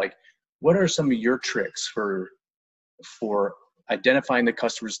sold that. Like, what are some of your tricks for identifying the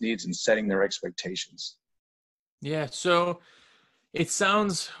customer's needs and setting their expectations? Yeah. So it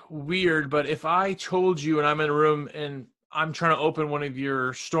sounds weird, but if I told you and I'm in a room and I'm trying to open one of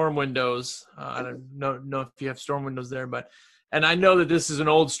your storm windows, I don't know if you have storm windows there, and I know that this is an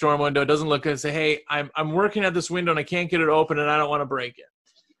old storm window. It doesn't look good. I say, hey, I'm working at this window and I can't get it open and I don't want to break it.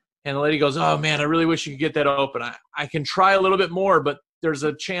 And the lady goes, oh man, I really wish you could get that open. I can try a little bit more, but there's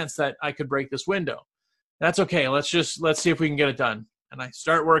a chance that I could break this window. That's okay. Let's see if we can get it done. And I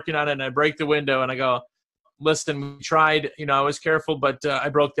start working on it and I break the window and I go, listen, we tried, you know, I was careful, but I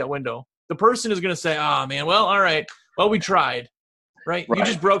broke that window. The person is going to say, oh man, well, all right. Well, we tried, right? You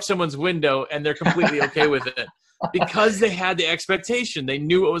just broke someone's window and they're completely okay with it because they had the expectation. They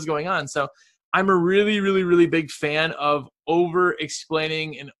knew what was going on. So I'm a really, really, really big fan of over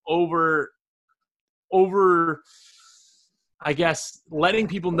explaining and over, I guess, letting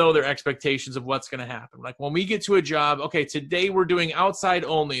people know their expectations of what's going to happen. Like when we get to a job, okay, today we're doing outside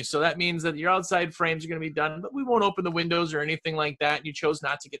only. So that means that your outside frames are going to be done, but we won't open the windows or anything like that. You chose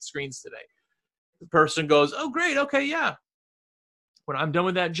not to get screens today. The person goes, oh, great. Okay. Yeah. When I'm done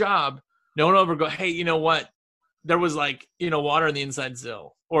with that job, no one over go, hey, you know what? There was like, you know, water in the inside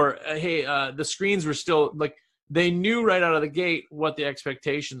sill, or hey, the screens were still like, they knew right out of the gate what the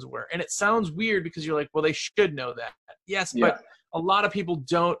expectations were. And it sounds weird because you're like, well, they should know that. Yes, yeah. But a lot of people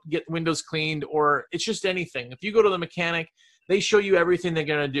don't get windows cleaned, or it's just anything. If you go to the mechanic, they show you everything they're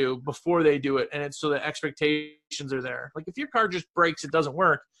going to do before they do it. And it's so the expectations are there. Like if your car just breaks, it doesn't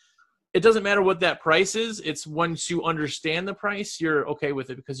work. It doesn't matter what that price is. It's once you understand the price, you're okay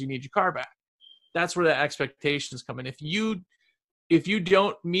with it because you need your car back. That's where the expectations come in. If you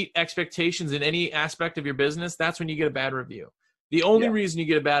don't meet expectations in any aspect of your business, that's when you get a bad review. The only reason you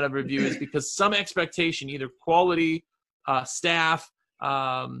get a bad review is because some expectation, either quality, staff,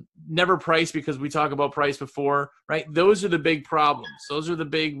 never price, because we talk about price before, right? Those are the big problems. Those are the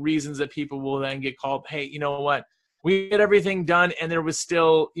big reasons that people will then get called, hey, you know what? We had everything done and there was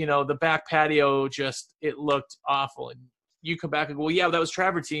still, you know, the back patio just, it looked awful. And you come back and go, well, yeah, that was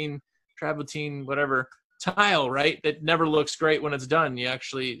travertine, whatever, tile, right? That never looks great when it's done. You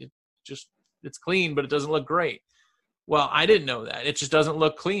actually it's clean, but it doesn't look great. Well, I didn't know that. It just doesn't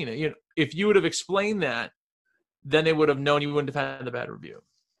look clean. You know, if you would have explained that, then they would have known, you wouldn't have had the bad review.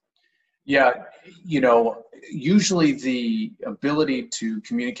 Yeah. You know, usually the ability to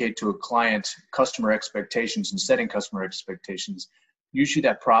communicate to a client customer expectations and setting customer expectations, usually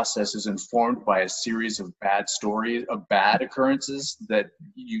that process is informed by a series of bad occurrences that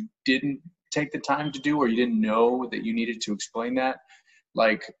you didn't take the time to do, or you didn't know that you needed to explain that.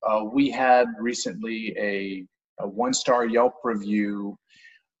 Like we had recently a 1-star Yelp review,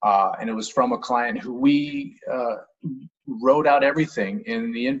 and it was from a client who we wrote out everything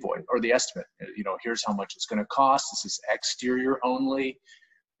in the invoice or the estimate. You know, here's how much it's going to cost. This is exterior only.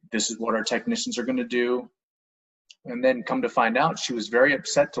 This is what our technicians are going to do. And then come to find out, she was very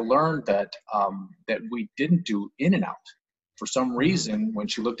upset to learn that that we didn't do in and out. For some reason, when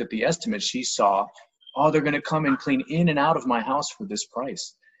she looked at the estimate, she saw, oh, they're going to come and clean in and out of my house for this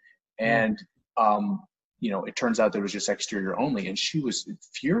price. And, you know, it turns out there was just exterior only. And she was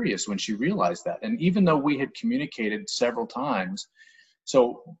furious when she realized that. And even though we had communicated several times,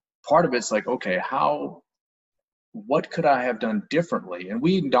 so part of it's like, okay, how what could I have done differently? And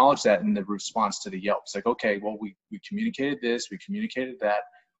we acknowledge that in the response to the Yelp. It's like, okay, well, we communicated this, we communicated that.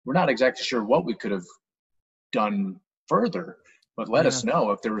 We're not exactly sure what we could have done further, but let us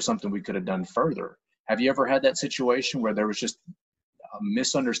know if there was something we could have done further. Have you ever had that situation where there was just a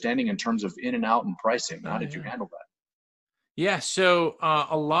misunderstanding in terms of in and out and pricing? How did you handle that? Yeah. So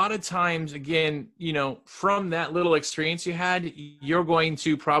a lot of times, again, from that little experience you had, you're going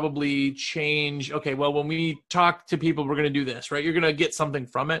to probably change. Okay, well, when we talk to people, we're going to do this, right? You're going to get something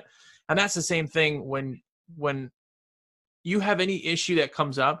from it. And that's the same thing when you have any issue that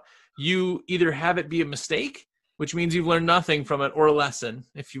comes up, you either have it be a mistake, which means you've learned nothing from it, or a lesson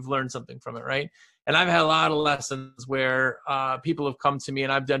if you've learned something from it, right? And I've had a lot of lessons where people have come to me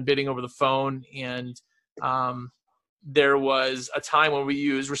and I've done bidding over the phone, and there was a time when we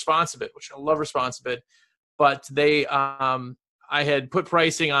used Responsibid, which I love Responsibid, but I had put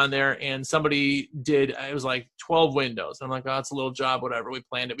pricing on there and somebody did, it was like 12 windows. I'm like, oh, it's a little job, whatever. We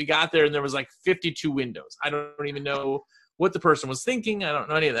planned it. We got there and there was like 52 windows. I don't even know what the person was thinking. I don't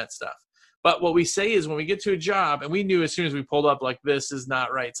know any of that stuff. But what we say is when we get to a job, and we knew as soon as we pulled up, like, this is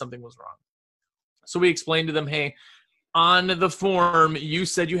not right, something was wrong. So we explained to them, hey, on the form, you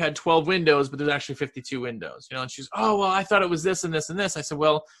said you had 12 windows, but there's actually 52 windows. And she's, oh, well, I thought it was this and this and this. I said,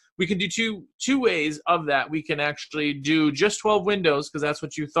 well, we can do two ways of that. We can actually do just 12 windows because that's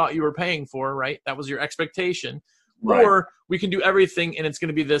what you thought you were paying for, right? That was your expectation. Right. Or we can do everything and it's going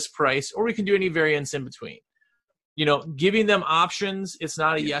to be this price, or we can do any variance in between. Giving them options. It's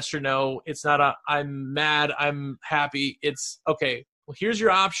not a yes or no. It's not a I'm mad, I'm happy. It's okay, well, here's your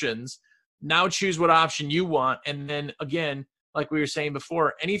options. Now choose what option you want. And then again, like we were saying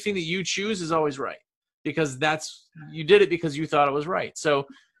before, anything that you choose is always right, because you did it because you thought it was right. So,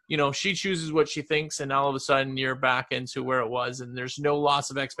 she chooses what she thinks, and all of a sudden you're back into where it was, and there's no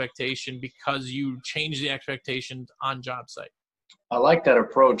loss of expectation because you changed the expectations on job site. I like that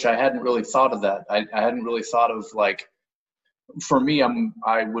approach. I hadn't really thought of that. I hadn't really thought of, like, for me,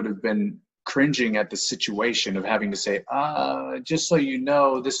 I would have been cringing at the situation of having to say, just so you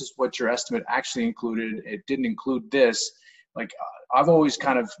know, this is what your estimate actually included. It didn't include this. Like, I've always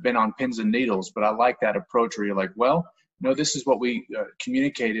kind of been on pins and needles, but I like that approach where you're like, well, no, this is what we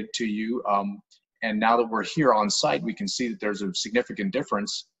communicated to you. And now that we're here on site, we can see that there's a significant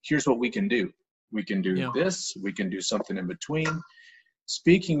difference. Here's what we can do. We can do this. We can do something in between.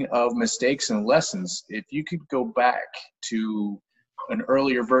 Speaking of mistakes and lessons, if you could go back to an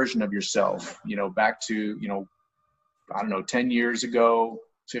earlier version of yourself, back to, I don't know, 10 years ago,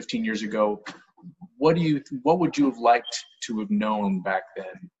 15 years ago, what would you have liked to have known back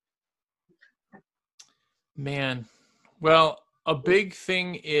then? Man, well, a big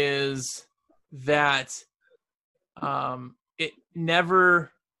thing is that it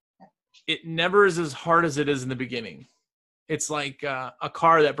never is as hard as it is in the beginning. It's like a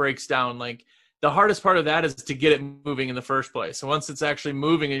car that breaks down. Like, the hardest part of that is to get it moving in the first place. So once it's actually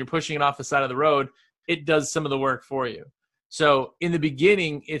moving and you're pushing it off the side of the road, it does some of the work for you. So in the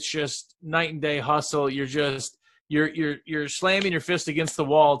beginning, it's just night and day hustle. You're just you're slamming your fist against the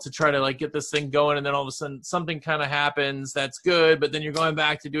wall to try to, like, get this thing going, and then all of a sudden something kind of happens that's good, but then you're going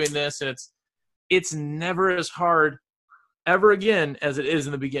back to doing this, and it's never as hard ever again as it is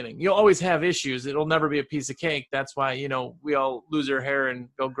in the beginning. You'll always have issues. It'll never be a piece of cake. That's why, we all lose our hair and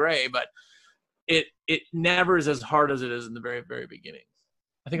go gray, but it never is as hard as it is in the very, very beginning.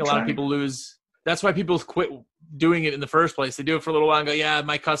 I think a lot of people lose. That's why people quit doing it in the first place. They do it for a little while and go, yeah,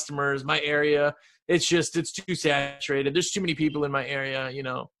 my customers, my area, it's too saturated. There's too many people in my area,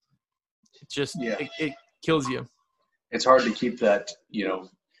 it just, it kills you. It's hard to keep that,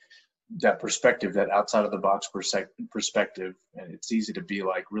 that perspective, that outside of the box perspective. And it's easy to be,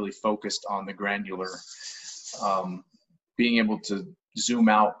 like, really focused on the granular, being able to zoom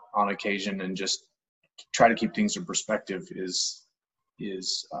out on occasion and just try to keep things in perspective is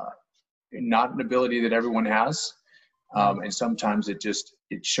not an ability that everyone has. And sometimes it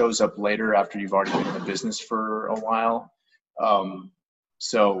shows up later after you've already been in the business for a while.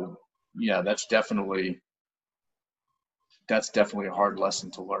 So yeah, that's definitely a hard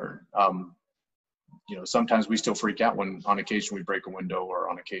lesson to learn. Sometimes we still freak out when on occasion we break a window, or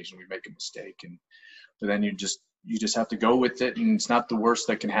on occasion we make a mistake, but then you just have to go with it, and it's not the worst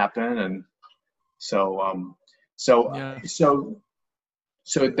that can happen. And so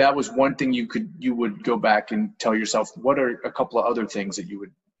that was one thing you would go back and tell yourself. What are a couple of other things that you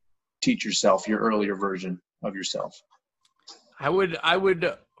would teach yourself, your earlier version of yourself? I would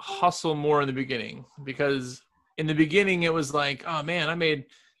hustle more in the beginning, because in the beginning it was like, oh man, I made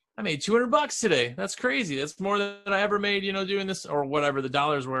 $200 today. That's crazy. That's more than I ever made, doing this, or whatever the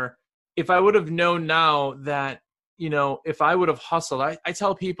dollars were. If I would have known now that if I would have hustled, I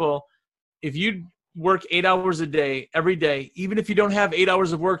tell people, if you work 8 hours a day, every day, even if you don't have 8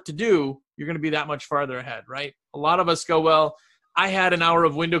 hours of work to do, you're going to be that much farther ahead, right? A lot of us go, well, I had an hour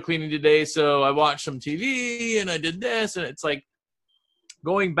of window cleaning today, so I watched some TV and I did this. And it's like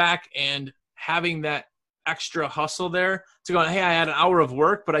going back and having that extra hustle there to go, hey, I had an hour of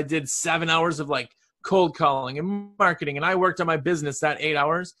work, but I did 7 hours of like cold calling and marketing, and I worked on my business that 8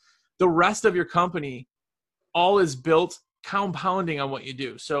 hours. The rest of your company all is built compounding on what you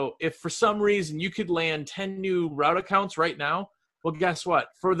do. So if for some reason you could land 10 new route accounts right now, well, guess what?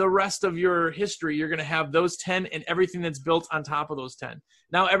 For the rest of your history, you're going to have those 10 and everything that's built on top of those 10.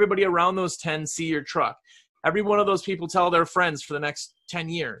 Now everybody around those 10 see your truck. Every one of those people tell their friends for the next 10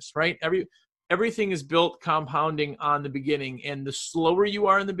 years, right? Everything is built compounding on the beginning. And the slower you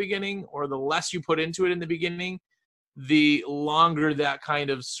are in the beginning, or the less you put into it in the beginning, the longer that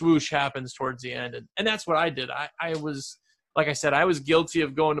kind of swoosh happens towards the end. And that's what I did. I was, like I said, I was guilty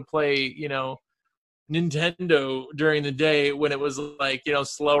of going to play, Nintendo during the day when it was like,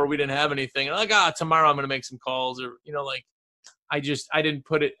 slower. We didn't have anything. And like, tomorrow I'm going to make some calls, or, I didn't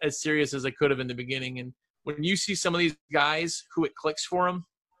put it as serious as I could have in the beginning. And when you see some of these guys who it clicks for them,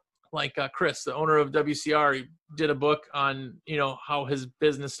 like Chris, the owner of WCR, he did a book on, how his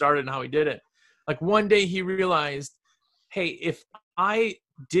business started and how he did it. Like one day he realized, hey, if I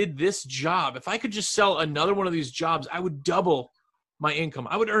did this job, if I could just sell another one of these jobs, I would double my income.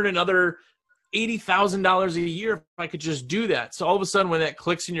 I would earn another $80,000 a year if I could just do that. So all of a sudden, when that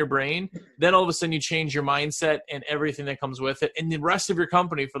clicks in your brain, then all of a sudden you change your mindset and everything that comes with it. And the rest of your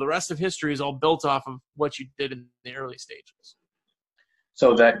company for the rest of history is all built off of what you did in the early stages.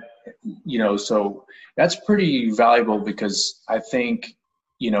 So that, so that's pretty valuable, because I think,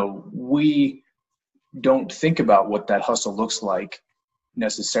 we don't think about what that hustle looks like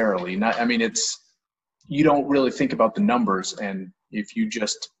necessarily. You don't really think about the numbers. And if you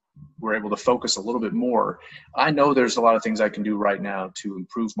just were able to focus a little bit more, I know there's a lot of things I can do right now to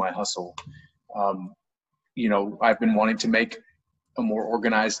improve my hustle. I've been wanting to make a more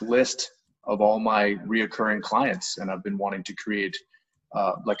organized list of all my reoccurring clients, and I've been wanting to create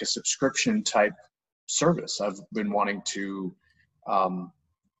like a subscription type service. I have been wanting to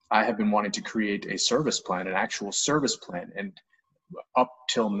create a service plan, an actual service plan. And up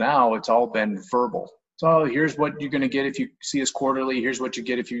till now, it's all been verbal. So here's what you're going to get if you see us quarterly. Here's what you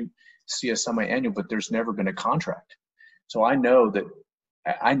get if you see us semi-annual, but there's never been a contract. So I know that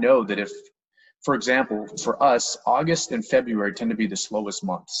if, for example, for us, August and February tend to be the slowest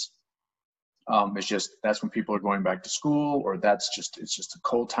months. That's when people are going back to school, or it's just a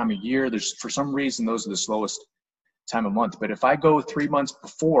cold time of year. For some reason, those are the slowest time of month. But if I go 3 months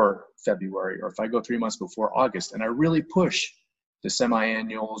before February, or if I go 3 months before August, and I really push the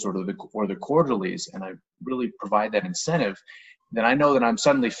semi-annuals or the quarterlies, and I really provide that incentive, then I know that I'm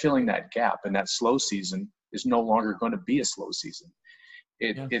suddenly filling that gap, and that slow season is no longer going to be a slow season.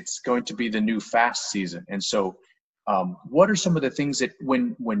 It's going to be the new fast season. And so what are some of the things that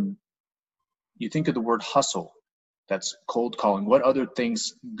when you think of the word hustle, that's cold calling, what other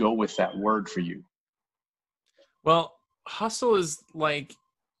things go with that word for you? Well, hustle is like,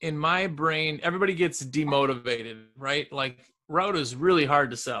 in my brain, everybody gets demotivated, right? Like, route is really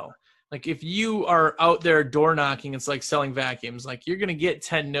hard to sell. Like, if you are out there door knocking, it's like selling vacuums. Like, you're going to get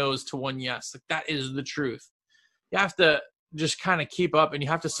 10 no's to 1 yes. Like, that is the truth. You have to just kind of keep up, and you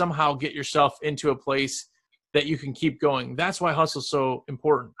have to somehow get yourself into a place that you can keep going. That's why hustle is so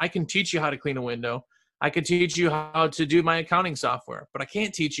important. I can teach you how to clean a window. I can teach you how to do my accounting software, but I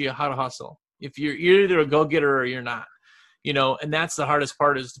can't teach you how to hustle. If you're either a go-getter or you're not, and that's the hardest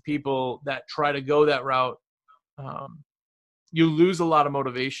part, is the people that try to go that route. You lose a lot of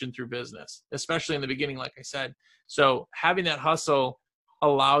motivation through business, especially in the beginning, like I said. So having that hustle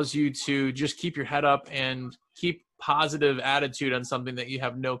allows you to just keep your head up and keep positive attitude on something that you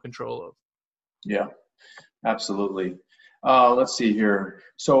have no control of. Yeah, absolutely. Let's see here.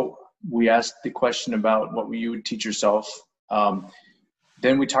 So we asked the question about what you would teach yourself.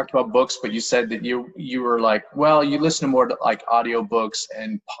 Then we talked about books, but you said that you were like, well, you listen to more to like audio books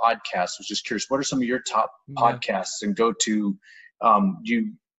and podcasts. I was just curious, what are some of your top podcasts and go to?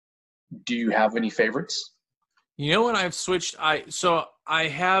 Do you have any favorites? When I've switched, I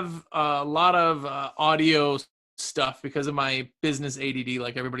have a lot of audio stuff because of my business ADD,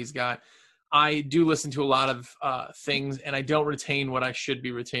 like everybody's got. I do listen to a lot of things, and I don't retain what I should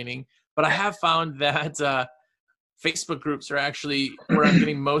be retaining. But I have found that Facebook groups are actually where I'm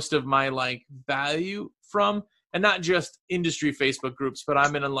getting most of my like value from, and not just industry Facebook groups, but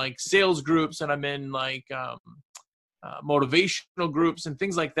I'm in like sales groups, and I'm in like motivational groups and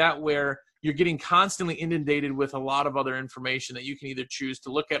things like that, where you're getting constantly inundated with a lot of other information that you can either choose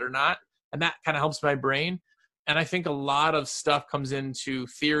to look at or not. And that kind of helps my brain. And I think a lot of stuff comes into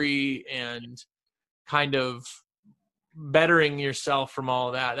theory and kind of bettering yourself from all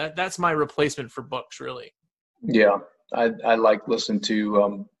of that. That's my replacement for books, really. Yeah. I like listening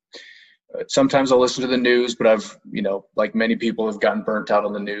to, sometimes I'll listen to the news, but I've, like many people have gotten burnt out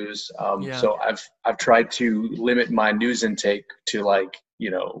on the news. So I've tried to limit my news intake to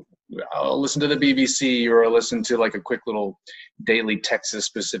I'll listen to the BBC or I'll listen to like a quick little daily Texas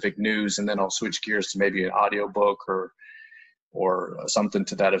specific news. And then I'll switch gears to maybe an audiobook or something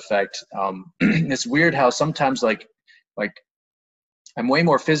to that effect. It's weird how sometimes like I'm way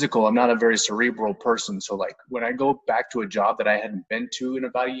more physical. I'm not a very cerebral person. So like when I go back to a job that I hadn't been to in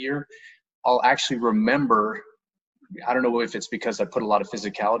about a year, I'll actually remember, I don't know if it's because I put a lot of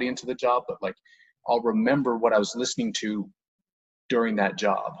physicality into the job, but like I'll remember what I was listening to during that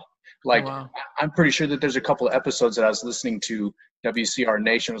job. Like, wow. I'm pretty sure that there's a couple of episodes that I was listening to WCR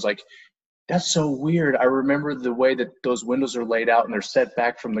Nation. I was like, that's so weird. I remember the way that those windows are laid out and they're set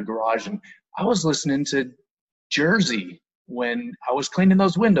back from the garage. And I was listening to Jersey when I was cleaning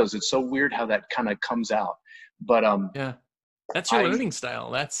those windows. It's so weird how that kind of comes out. But yeah, that's your learning style.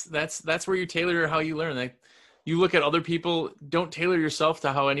 That's where you tailor how you learn. Like, you look at other people, don't tailor yourself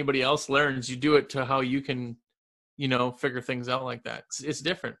to how anybody else learns. You do it to how you can, figure things out like that. It's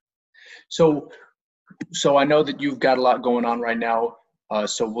different. So I know that you've got a lot going on right now.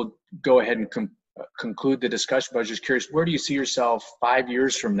 So we'll go ahead and conclude the discussion. But I was just curious, where do you see yourself 5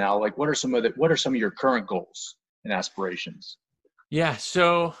 years from now? Like, what are some of your current goals and aspirations? Yeah.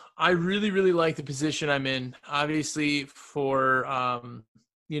 So I really, really like the position I'm in. Obviously for,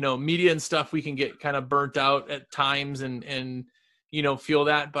 media and stuff, we can get kind of burnt out at times and feel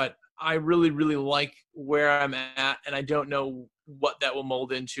that, but I really, really like where I'm at, and I don't know what that will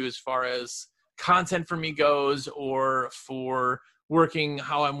mold into as far as content for me goes or for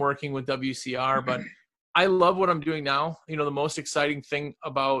how I'm working with WCR, but I love what I'm doing now. The most exciting thing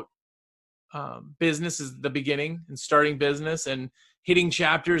about business is the beginning and starting business and hitting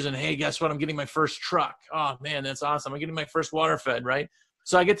chapters and, hey, guess what? I'm getting my first truck. Oh man, that's awesome. I'm getting my first water fed, right?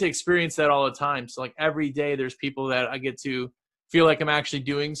 So I get to experience that all the time. So like every day there's people that I get to feel like I'm actually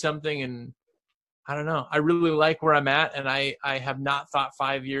doing something, and I don't know. I really like where I'm at, and I have not thought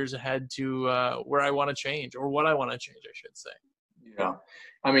 5 years ahead to where I want to change or what I want to change, I should say. Yeah.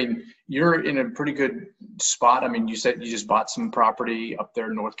 I mean, you're in a pretty good spot. I mean, you said you just bought some property up there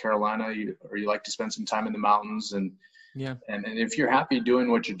in North Carolina, you like to spend some time in the mountains, and yeah. And if you're happy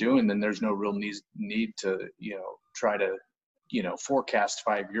doing what you're doing, then there's no real need to, try to, forecast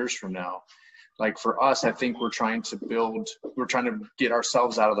 5 years from now. Like for us, I think we're trying to get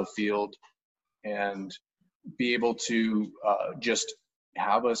ourselves out of the field and be able to just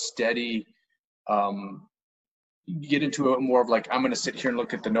have a steady, get into it more of like, I'm going to sit here and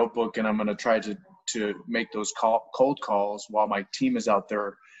look at the notebook and I'm going to try to make those cold calls while my team is out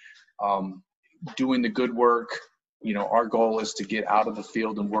there doing the good work. Our goal is to get out of the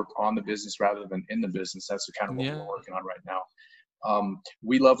field and work on the business rather than in the business. That's the kind of what we're working on right now.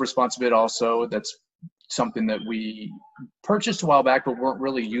 We love ResponsiBid also. That's something that we purchased a while back, but weren't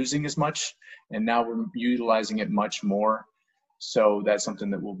really using as much. And now we're utilizing it much more. So that's something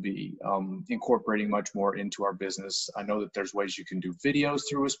that we'll be incorporating much more into our business. I know that there's ways you can do videos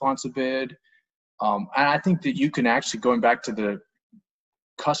through ResponsiBid. And I think that you can actually, going back to the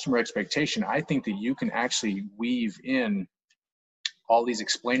customer expectation, I think that you can actually weave in all these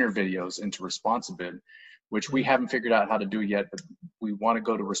explainer videos into ResponsiBid, which we haven't figured out how to do yet, but we want to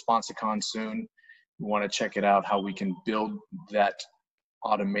go to ResponsiCon soon. We want to check it out, how we can build that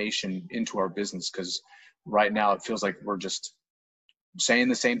automation into our business, because right now it feels like we're just saying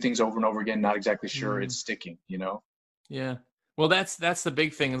the same things over and over again, not exactly sure it's sticking, Yeah. Well, that's the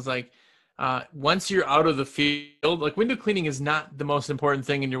big thing is like, once you're out of the field, like window cleaning is not the most important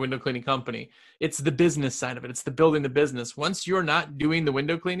thing in your window cleaning company. It's the business side of it. It's the building the business. Once you're not doing the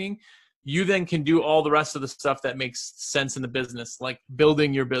window cleaning, you then can do all the rest of the stuff that makes sense in the business, like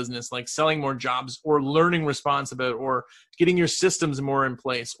building your business, like selling more jobs or learning ResponsiBid or getting your systems more in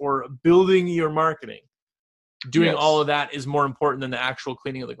place or building your marketing. Doing all of that is more important than the actual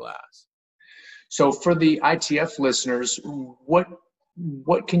cleaning of the glass. So for the ITF listeners, what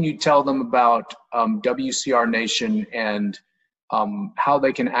can you tell them about WCR Nation and how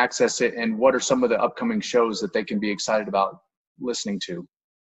they can access it, and what are some of the upcoming shows that they can be excited about listening to?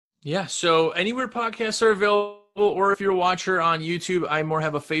 Yeah, so anywhere podcasts are available, or if you're a watcher on YouTube, I more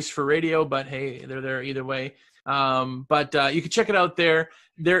have a face for radio, but hey, they're there either way. But you can check it out there.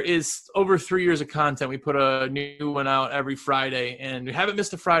 There is over 3 years of content. We put a new one out every Friday, and we haven't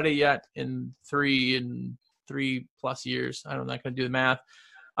missed a Friday yet in 3+ years. I'm not going to do the math.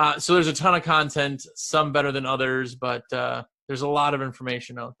 So there's a ton of content, some better than others, but there's a lot of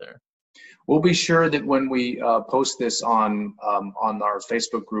information out there. We'll be sure that when we post this on our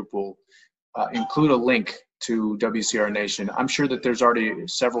Facebook group, we'll include a link to WCR Nation. I'm sure that there's already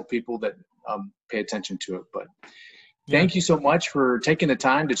several people that pay attention to it, but thank you so much for taking the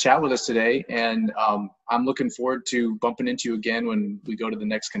time to chat with us today. And I'm looking forward to bumping into you again when we go to the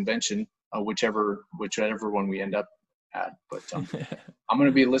next convention, whichever one we end up at. But I'm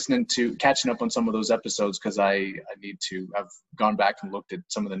going to be catching up on some of those episodes because I've gone back and looked at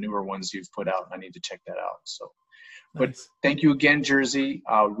some of the newer ones you've put out. I need to check that out. So, nice. But thank you again, Jersey.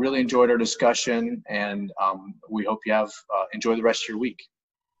 Really enjoyed our discussion, and we hope you enjoy the rest of your week.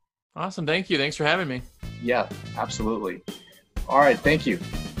 Awesome. Thank you. Thanks for having me. Yeah, absolutely. All right. Thank you.